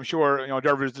one thing, and I'm sure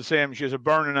Derval is the same. She has a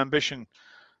burning ambition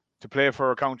to play for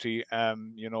her county. I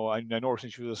know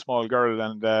since she was a small girl,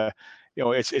 and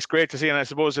it's great to see. And I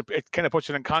suppose it kind of puts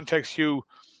it in context, Hugh,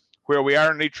 where we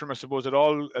are in Leitrim. I suppose at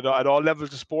all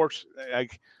levels of sport,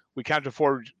 like we can't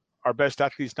afford our best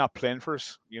athletes not playing for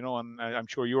us. And I'm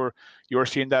sure you're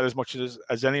seeing that as much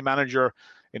as any manager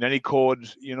in any code.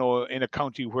 In a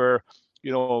county where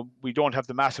we don't have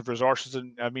the massive resources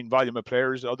and volume of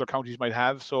players that other counties might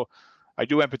have. So I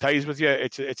do empathize with you.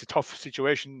 It's a tough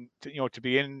situation to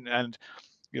be in, and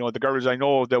the girls, I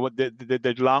know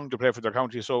they long to play for their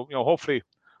county. So hopefully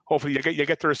you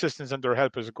get their assistance and their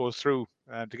help as it goes through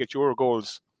to get your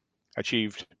goals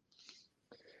achieved.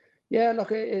 Yeah,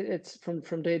 look, it's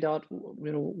from day dot.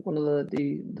 One of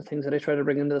the things that I try to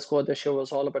bring into the squad this year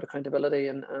was all about accountability,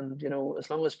 and as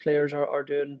long as players are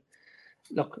doing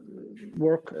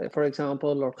work, for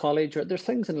example, or college, or there's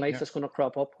things in life that's going to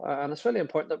crop up, and it's really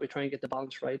important that we try and get the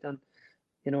balance right. And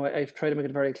I've tried to make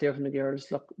it very clear from the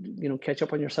girls, look, catch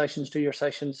up on your sessions, do your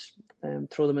sessions,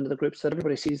 throw them into the groups so that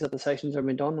everybody sees that the sessions are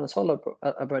being done. And it's all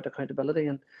about accountability.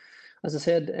 And as I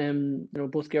said,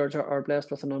 both girls are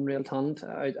blessed with an unreal talent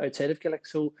outside of Gaelic.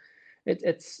 So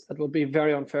it would be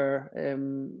very unfair,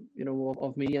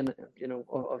 of me and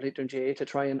of Leitrim GAA to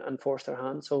try and force their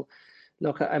hand. So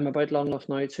look, I'm about long enough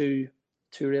now to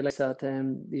realise that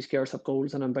these girls have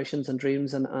goals and ambitions and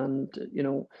dreams and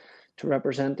to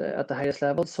represent at the highest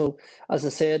level. So as I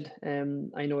said,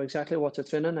 I know exactly what they're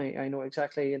training. I know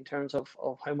exactly in terms of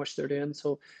how much they're doing.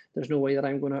 So there's no way that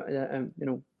I'm going to,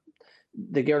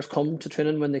 the girls come to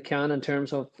training when they can, in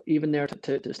terms of even there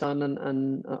to stand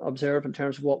and observe in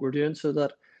terms of what we're doing, so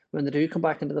that when they do come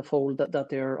back into the fold, that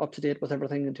they're up to date with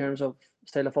everything in terms of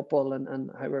style of football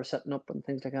and how we're setting up and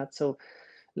things like that. So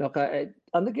look, and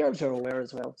the girls are aware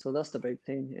as well. So that's the big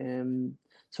thing.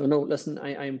 So no, listen,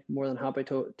 I'm more than happy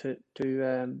to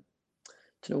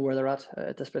know where they're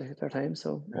at this particular time.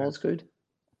 So all's good.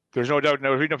 There's no doubt.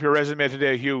 Now, reading up your resume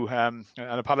today, Hugh, and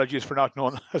apologies for not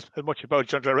knowing as much about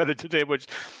you until I read it today, but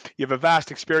you have a vast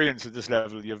experience at this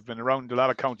level. You've been around a lot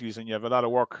of counties and you have a lot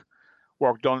of work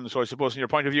done. So I suppose, in your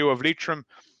point of view of Leitrim,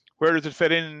 where does it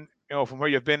fit in? From where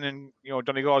you've been in,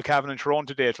 Donegal, Cavan, and Tyrone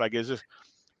to date? Like, is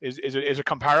it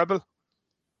comparable?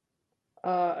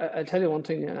 I'll tell you one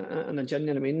thing, and I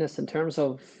genuinely mean this, in terms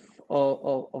of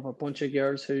a bunch of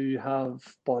girls who have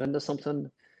bought into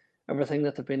something. Everything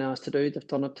that they've been asked to do, they've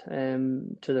done it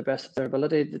to the best of their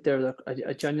ability. They're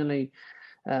genuinely,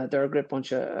 they're a great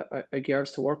bunch of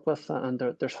girls to work with, and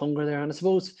there's hunger there. And I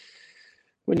suppose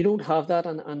when you don't have that,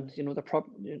 and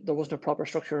there wasn't a proper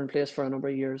structure in place for a number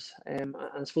of years, and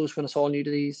I suppose when it's all new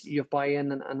to these, you have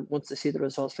buy-in, and once they see the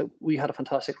results, like we had a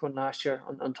fantastic run last year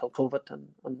until COVID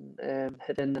and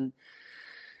hit in, and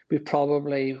we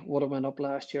probably would have went up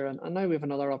last year, and now we have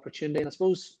another opportunity. And I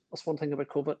suppose that's one thing about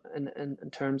COVID in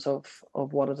terms of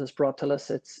what it has brought to us.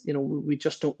 It's, we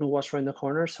just don't know what's around the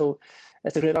corner. So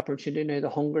it's a great opportunity now. The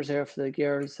hunger's there for the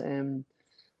girls.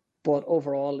 But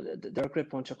overall, they're a great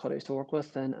bunch of colleagues to work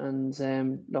with, and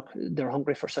look, they're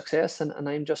hungry for success. And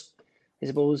I'm just, I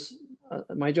suppose,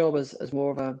 my job is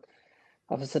more of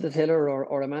a facilitator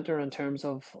or a mentor in terms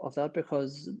of that,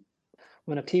 because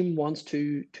when a team wants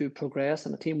to progress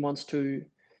and a team wants to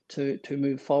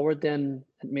move forward, then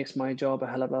it makes my job a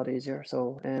hell of a lot easier.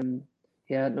 So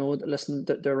listen,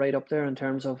 they're right up there in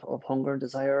terms of hunger and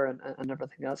desire and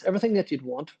everything else, everything that you'd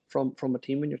want from a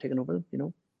team when you're taking over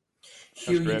them.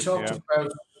 Hugh, you talked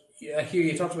about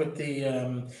the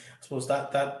I suppose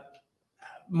that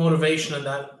motivation and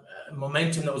that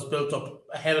momentum that was built up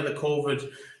ahead of the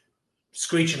COVID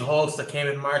screeching halts that came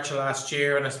in March of last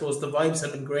year, and I suppose the vibes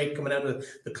have been great coming out of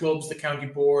the clubs, the county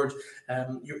board,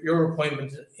 your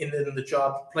appointment in the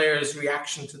job, players'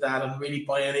 reaction to that, and really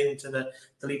buying into the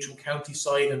Leitrim county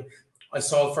side. And I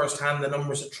saw firsthand the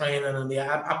numbers of training, and the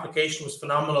application was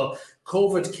phenomenal.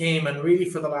 COVID came, and really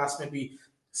for the last maybe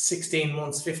 16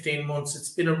 months, 15 months, it's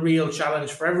been a real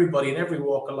challenge for everybody in every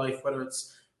walk of life, whether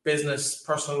it's business,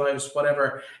 personal lives,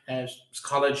 whatever,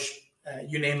 college,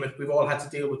 you name it. We've all had to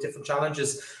deal with different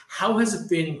challenges. How has it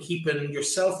been keeping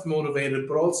yourself motivated,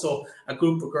 but also a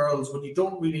group of girls, when you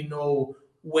don't really know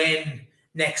when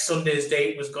next Sunday's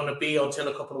date was going to be until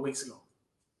a couple of weeks ago?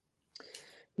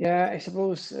 Yeah, I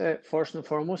suppose first and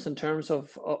foremost, in terms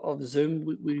of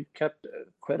Zoom, we kept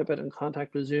quite a bit in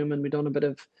contact with Zoom, and we done a bit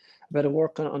of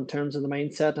work on terms of the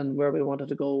mindset and where we wanted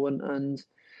to go, and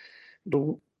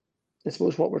I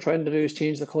suppose what we're trying to do is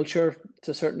change the culture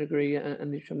to a certain degree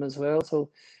and Leitrim as well.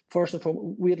 So first and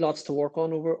foremost, we had lots to work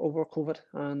on over COVID,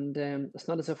 and it's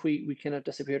not as if we kind of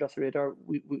disappeared off the radar.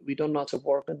 We done lots of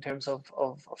work in terms of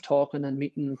talking and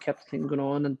meeting and kept things going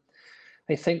on. And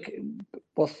I think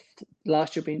with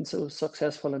last year being so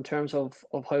successful in terms of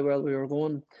how well we were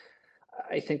going,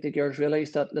 I think the girls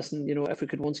realised that, listen, if we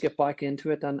could once get back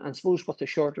into it, and I suppose with the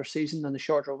shorter season and the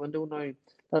shorter window now,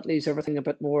 that leaves everything a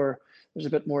bit more, there's a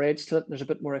bit more edge to it, there's a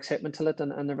bit more excitement to it,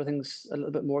 and everything's a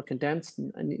little bit more condensed,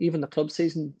 and even the club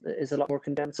season is a lot more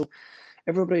condensed. So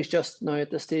everybody's just now at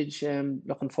this stage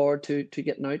looking forward to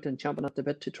getting out and champing at the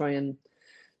bit to try and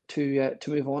to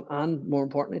move on, and more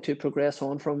importantly to progress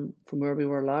on from where we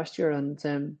were last year.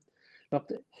 And look,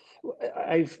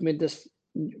 I've made this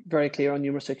very clear on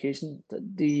numerous occasions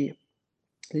that the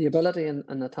ability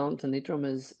and the talent in Leitrim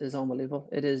is unbelievable.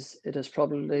 It is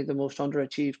probably the most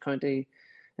underachieved county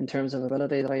in terms of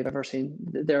ability that I've ever seen.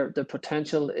 The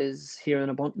potential is here in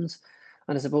abundance,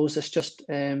 and I suppose it's just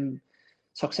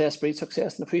success breeds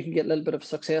success. And if we can get a little bit of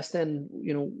success, then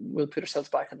we'll put ourselves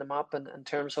back on the map in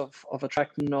terms of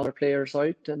attracting other players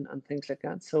out and things like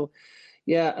that. So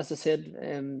yeah, as I said,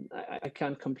 I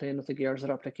can't complain with the girls.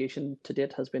 Their application to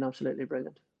date has been absolutely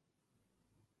brilliant.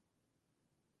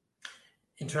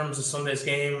 In terms of Sunday's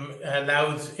game,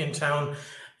 Louth in town,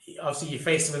 obviously you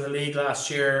faced them in the league last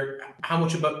year. How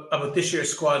much about this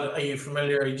year's squad are you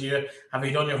familiar? Have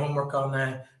you done your homework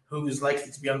on who's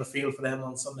likely to be on the field for them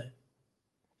on Sunday?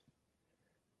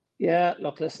 Yeah,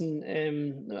 look, listen,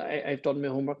 I've done my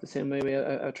homework the same way.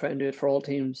 I try and do it for all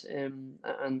teams, and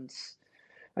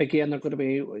again, they're going to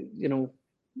be,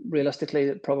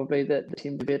 realistically, probably the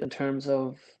team to beat in terms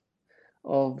of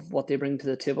what they bring to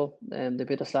the table. They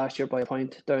beat us last year by a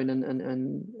point down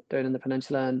in the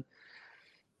peninsula, and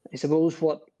I suppose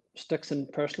what sticks in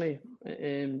personally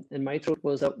in my throat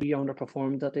was that we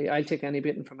underperformed that day. I'll take any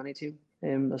beating from any team,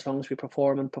 as long as we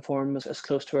perform as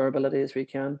close to our ability as we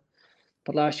can.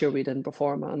 But last year we didn't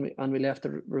perform, and we left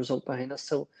the result behind us.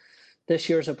 So this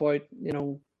year's about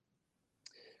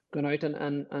going out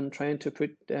and trying to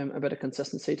put a bit of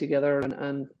consistency together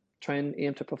and try and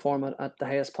aim to perform at the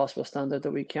highest possible standard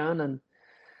that we can. And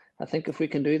I think if we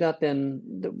can do that, then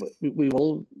we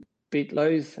will beat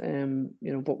Louth.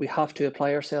 But we have to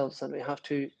apply ourselves, and we have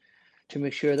to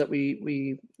make sure that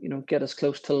we get as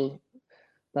close to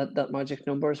that magic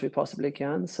number as we possibly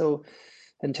can. So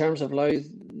in terms of Louth,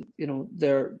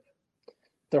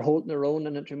 they're holding their own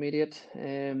in intermediate.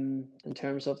 In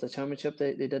terms of the championship,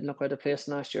 they didn't look out of place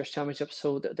in last year's championship,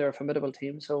 so they're a formidable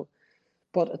team. So,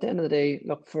 but at the end of the day,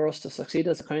 look, for us to succeed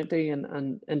as a county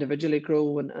and individually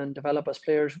grow and develop as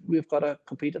players, we've got to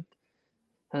compete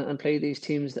and play these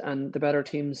teams and the better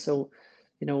teams. So,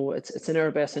 it's in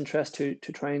our best interest to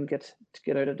try and get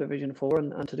out of Division 4,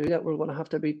 and to do that, we're going to have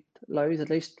to beat Louth at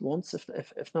least once,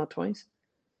 if not twice.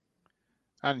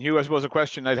 And Hugh, I suppose a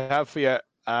question I'd have for you,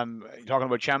 talking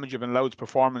about championship and Louth's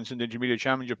performance in the intermediate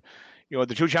championship, the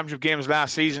two championship games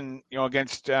last season,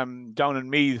 against Down and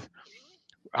Meath,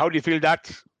 how do you feel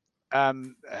that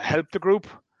helped the group?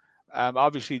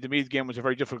 Obviously, the Meath game was a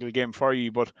very difficult game for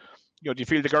you, but do you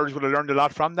feel the girls would have learned a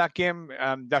lot from that game?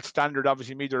 That standard,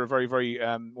 obviously, Meath are a very, very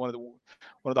one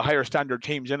of the higher standard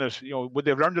teams in it. Would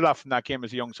they have learned a lot from that game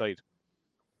as a young side?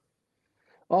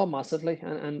 Oh, massively,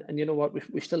 and you know what,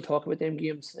 we still talk about them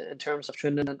games in terms of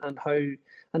training and how,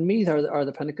 and Meath are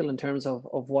the pinnacle in terms of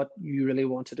what you really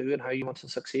want to do and how you want to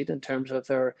succeed in terms of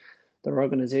their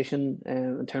organisation,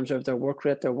 in terms of their work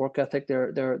rate, their work ethic,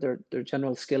 their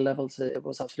general skill levels. It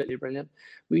was absolutely brilliant.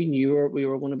 We knew we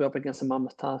were going to be up against a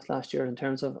mammoth task last year in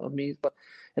terms of Meath, but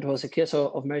it was a case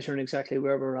of measuring exactly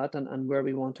where we're at and where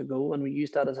we want to go, and we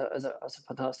used that as a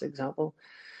fantastic example.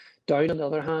 Down, on the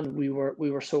other hand, we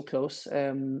were so close.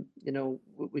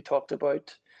 We talked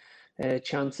about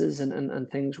chances and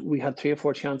things. We had 3 or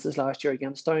 4 chances last year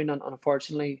against Down, and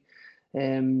unfortunately,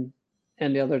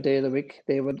 any other day of the week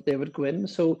they would go in.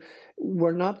 So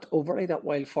we're not overly that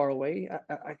wild far away.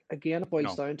 Again, it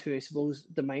boils down to, I suppose,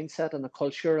 the mindset and the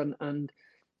culture, and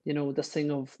this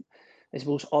thing of, I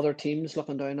suppose, other teams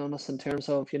looking down on us in terms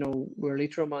of, we're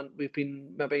Leitrim and we've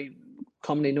been maybe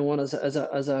commonly known as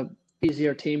a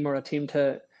easier team, or a team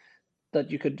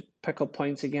that you could pick up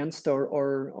points against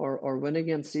or win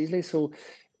against easily. So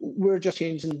we're just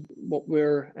changing what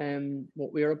we're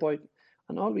about,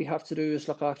 and all we have to do is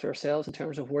look after ourselves in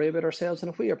terms of worry about ourselves.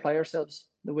 And if we apply ourselves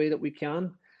the way that we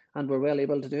can, and we're well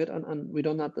able to do it, and we've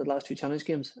done that the last 2 challenge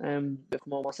games, we've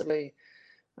come on massively.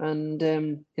 And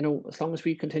as long as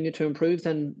we continue to improve,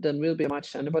 then we'll be a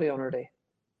match to anybody on our day,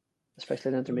 especially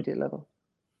at the intermediate level.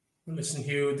 Listen,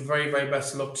 Hugh, the very, very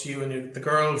best of luck to you and the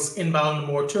girls in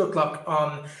Ballinamore, 2:00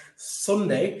 on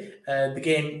Sunday. The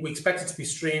game, we expect it to be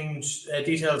streamed.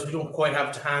 Details we don't quite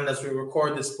have to hand as we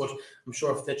record this, but I'm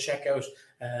sure if they check out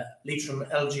Leitrim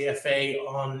LGFA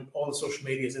on all the social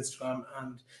medias, Instagram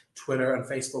and Twitter and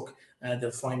Facebook, they'll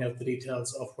find out the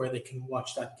details of where they can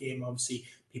watch that game. Obviously,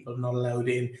 people are not allowed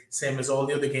in, same as all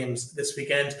the other games this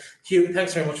weekend. Hugh,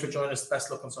 thanks very much for joining us. Best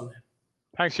of luck on Sunday.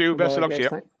 Thanks, Hugh. Best of luck to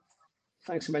you.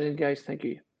 Thanks a million, guys. Thank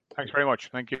you. Thanks very much.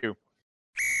 Thank you.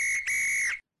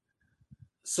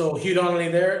 So Hugh Donnelly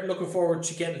there, looking forward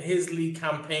to getting his league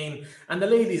campaign and the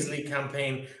ladies' league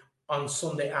campaign on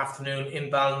Sunday afternoon in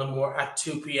Ballinamore at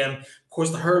 2 p.m. Of course,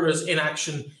 the hurlers in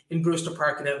action in Brewster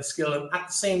Park and Enniskillen at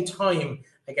the same time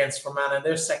against Fermanagh,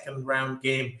 their second round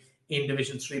game in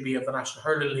Division 3B of the National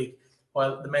Hurling League,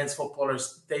 while the men's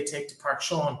footballers, they take to Park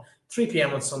Sean 3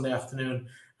 p.m. on Sunday afternoon,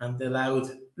 and the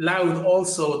Louth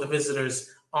also the visitors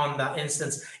on that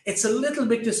instance. It's a little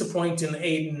bit disappointing,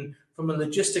 Aidan, from a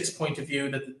logistics point of view,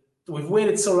 that we've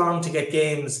waited so long to get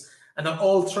games and that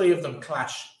all 3 of them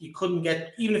clash. You couldn't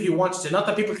get, even if you wanted to, not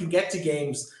that people can get to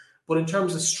games, but in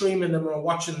terms of streaming them or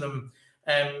watching them,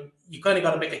 you kind of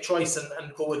got to make a choice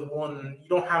and go with one. You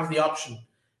don't have the option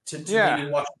to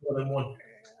really watch more than one.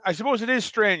 I suppose it is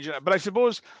strange, but I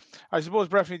suppose,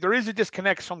 Breifne, there is a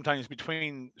disconnect sometimes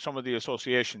between some of the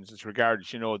associations as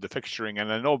regards, the fixturing,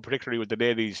 and I know particularly with the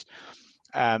ladies,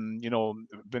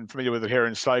 been familiar with it here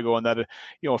in Sligo, and that,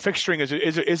 fixturing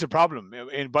is a problem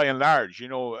by and large,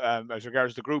 as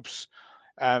regards the groups,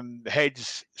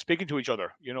 heads speaking to each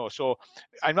other, so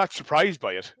I'm not surprised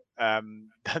by it,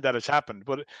 that it's happened,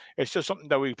 but it's just something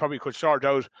that we probably could sort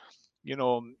out,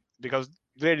 because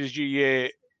ladies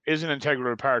GAA is an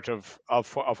integral part of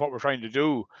what we're trying to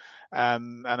do,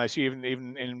 and I see even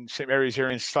in some areas here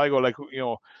in Sligo, like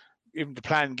even to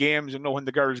plan games and know when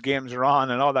the girls' games are on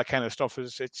and all that kind of stuff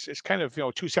it's kind of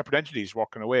 2 separate entities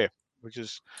working away, which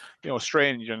is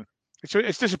strange, and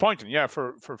it's disappointing,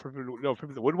 for people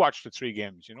that would watch the 3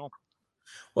 games,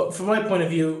 Well, from my point of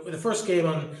view, the first game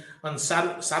on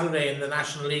Saturday in the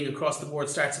National League across the board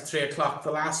starts at 3:00,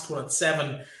 the last one at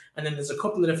 7. And then there's a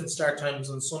couple of different start times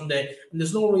on Sunday. And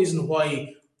there's no reason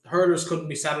why the hurlers couldn't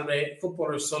be Saturday,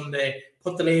 footballers Sunday,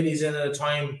 put the ladies in at a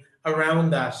time around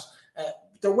that.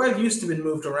 They're well used to being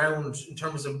moved around in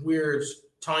terms of weird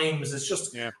times. It's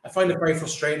just, I find it very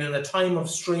frustrating in a time of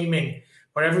streaming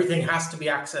where everything has to be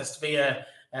accessed via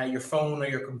your phone or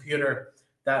your computer,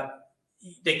 that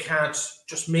they can't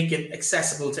just make it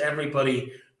accessible to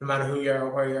everybody, no matter who you are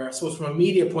or where you are. I suppose from a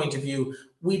media point of view,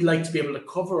 we'd like to be able to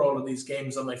cover all of these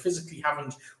games, and I physically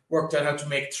haven't worked out how to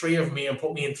make 3 of me and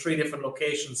put me in 3 different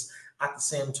locations at the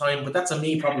same time. But that's a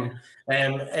me problem.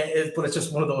 But it's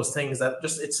just one of those things that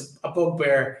it's a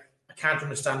bugbear. I can't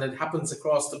understand it. It happens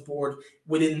across the board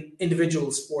within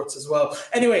individual sports as well.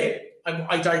 Anyway,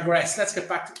 I digress. Let's get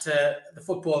back to the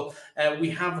football. We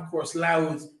have, of course,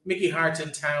 Louth, Mickey Hart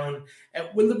in town.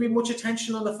 Will there be much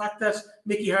attention on the fact that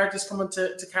Mickey Hart is coming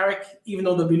to Carrick, even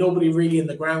though there'll be nobody really in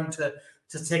the ground to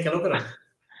take a look at him?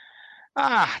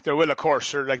 There will, of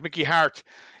course. Or like Mickey Hart,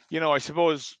 I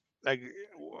suppose, like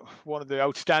one of the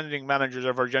outstanding managers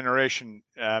of our generation.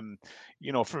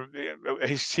 For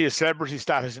he has celebrity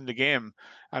status in the game,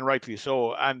 and rightly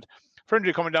so. And for him to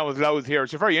be coming down with Louth here,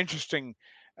 it's a very interesting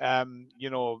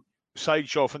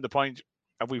sideshow from the point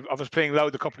of I was playing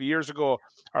Louth a couple of years ago,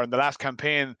 or in the last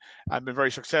campaign, and been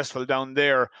very successful down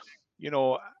there,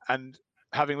 and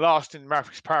having lost in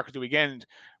Pairc at the weekend,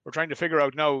 we're trying to figure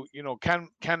out now, can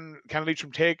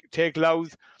Leitrim take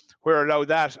Louth where Louth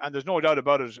at? And there's no doubt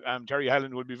about it. Terry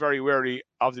Highland would be very wary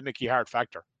of the Mickey Hart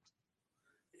factor.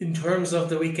 In terms of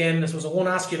the weekend, I suppose I won't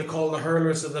ask you to call the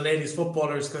hurlers of the ladies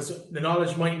footballers, because the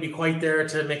knowledge mightn't be quite there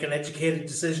to make an educated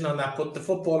decision on that. But the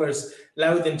footballers,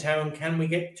 Louth in town, can we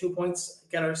get 2 points,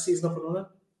 get our season up and running?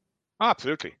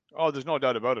 Absolutely. Oh, there's no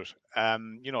doubt about it.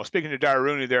 Speaking to Darragh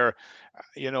Rooney there,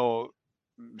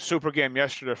 super game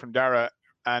yesterday from Darragh,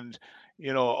 and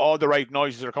all the right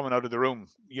noises are coming out of the room.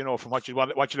 From what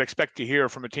you'd expect to hear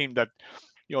from a team that,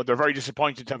 they're very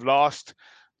disappointed to have lost.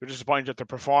 They're disappointed at their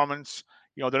performance.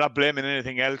 They're not blaming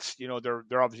anything else.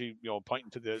 They're obviously pointing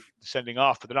to the sending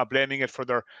off, but they're not blaming it for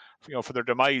their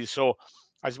demise. So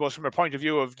I suppose from a point of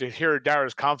view of to hear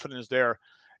Darragh's confidence there,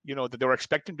 that they were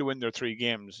expecting to win their 3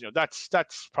 games.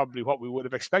 That's probably what we would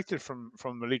have expected from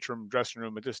the Leitrim dressing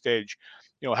room at this stage.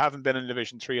 Having been in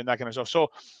Division 3 and that kind of stuff. So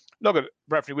look at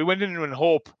Breifne. We went in in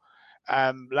hope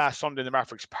last Sunday in the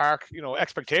Mavericks Park.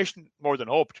 Expectation more than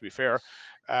hope, to be fair.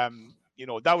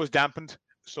 That was dampened.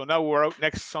 So now we're out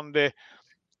next Sunday.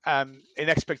 In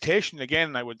expectation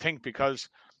again, I would think, because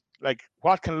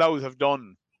what can Louth have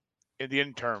done in the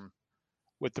interim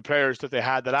with the players that they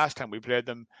had the last time we played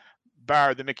them,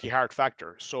 bar the Mickey Hart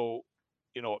factor? So,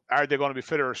 are they going to be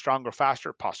fitter, or stronger,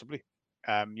 faster? Possibly.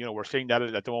 We're seeing that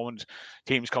at the moment,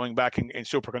 teams coming back in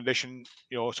super condition,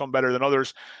 some better than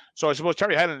others. So I suppose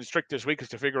Terry Highland's trick this week is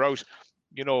to figure out,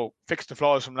 fix the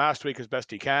flaws from last week as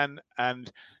best he can,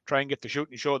 and try and get the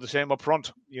shooting show the same up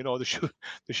front. The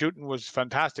shooting was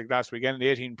fantastic last weekend. The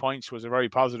 18 points was a very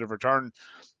positive return.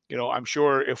 I'm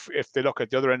sure if they look at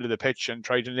the other end of the pitch and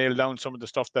try to nail down some of the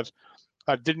stuff that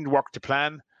didn't work to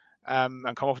plan,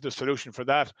 and come up with a solution for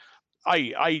that,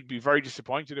 I'd be very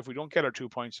disappointed if we don't get our 2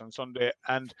 points on Sunday.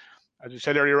 And as I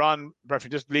said earlier on,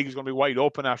 this league is going to be wide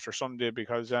open after Sunday,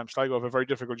 because Sligo have a very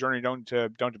difficult journey down to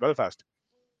Belfast.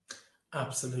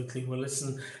 Absolutely. Well,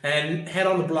 listen, and head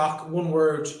on the block. One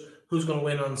word: who's going to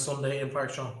win on Sunday in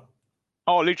Pairc?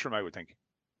 Oh, Leitrim, I would think.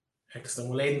 Excellent.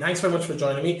 Well, Aidan, thanks very much for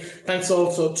joining me. Thanks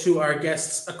also to our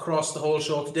guests across the whole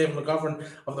show, to David McGovern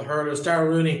of the Hurlers, Darragh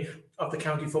Rooney of the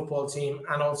county football team,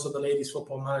 and also the ladies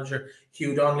football manager,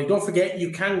 Hugh Donnelly. Don't forget,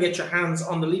 you can get your hands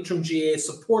on the Leitrim GAA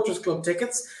Supporters Club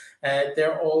tickets.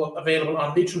 They're all available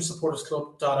on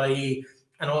leitrimsupportersclub.ie,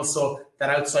 and also that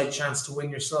outside chance to win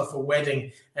yourself a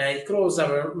wedding. You could always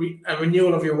have a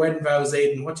renewal of your wedding vows,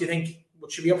 Aidan. What do you think?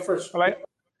 What should be up for it? Well,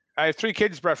 I have 3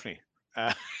 kids, Breifne.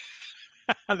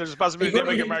 And there's a possibility they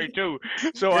might get married too.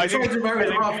 So I think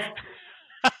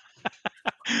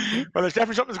well, there's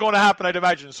definitely something's going to happen, I'd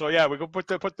imagine. So yeah, we could put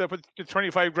the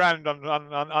 25 grand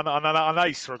on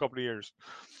ice for a couple of years.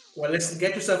 Well, listen,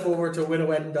 get yourself over to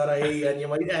winawedden.ie, and you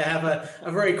might have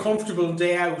a very comfortable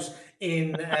day out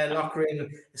in Loughrane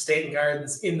Estate and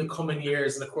Gardens in the coming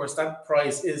years. And of course, that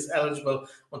prize is eligible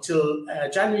until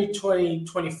January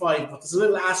 2025. But there's a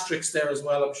little asterisk there as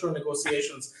well. I'm sure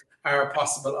negotiations are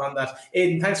possible on that.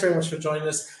 Aidan, thanks very much for joining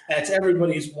us. To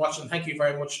everybody who's watching, thank you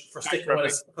very much for sticking with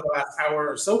us for the last hour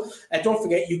or so. Don't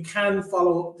forget, you can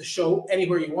follow the show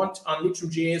anywhere you want on Leitrim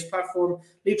GAA's platform,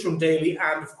 Leitrim Daily,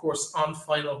 and of course on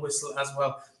Final Whistle as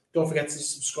well. Don't forget to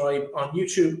subscribe on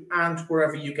YouTube and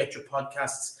wherever you get your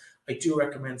podcasts. I do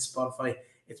recommend Spotify.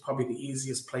 it's probably the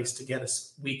easiest place to get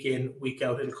us week in, week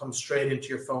out. It'll come straight into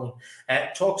your phone.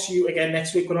 Talk to you again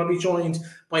next week when I'll be joined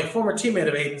by a former teammate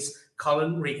of Aidan's,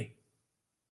 Colin Regan.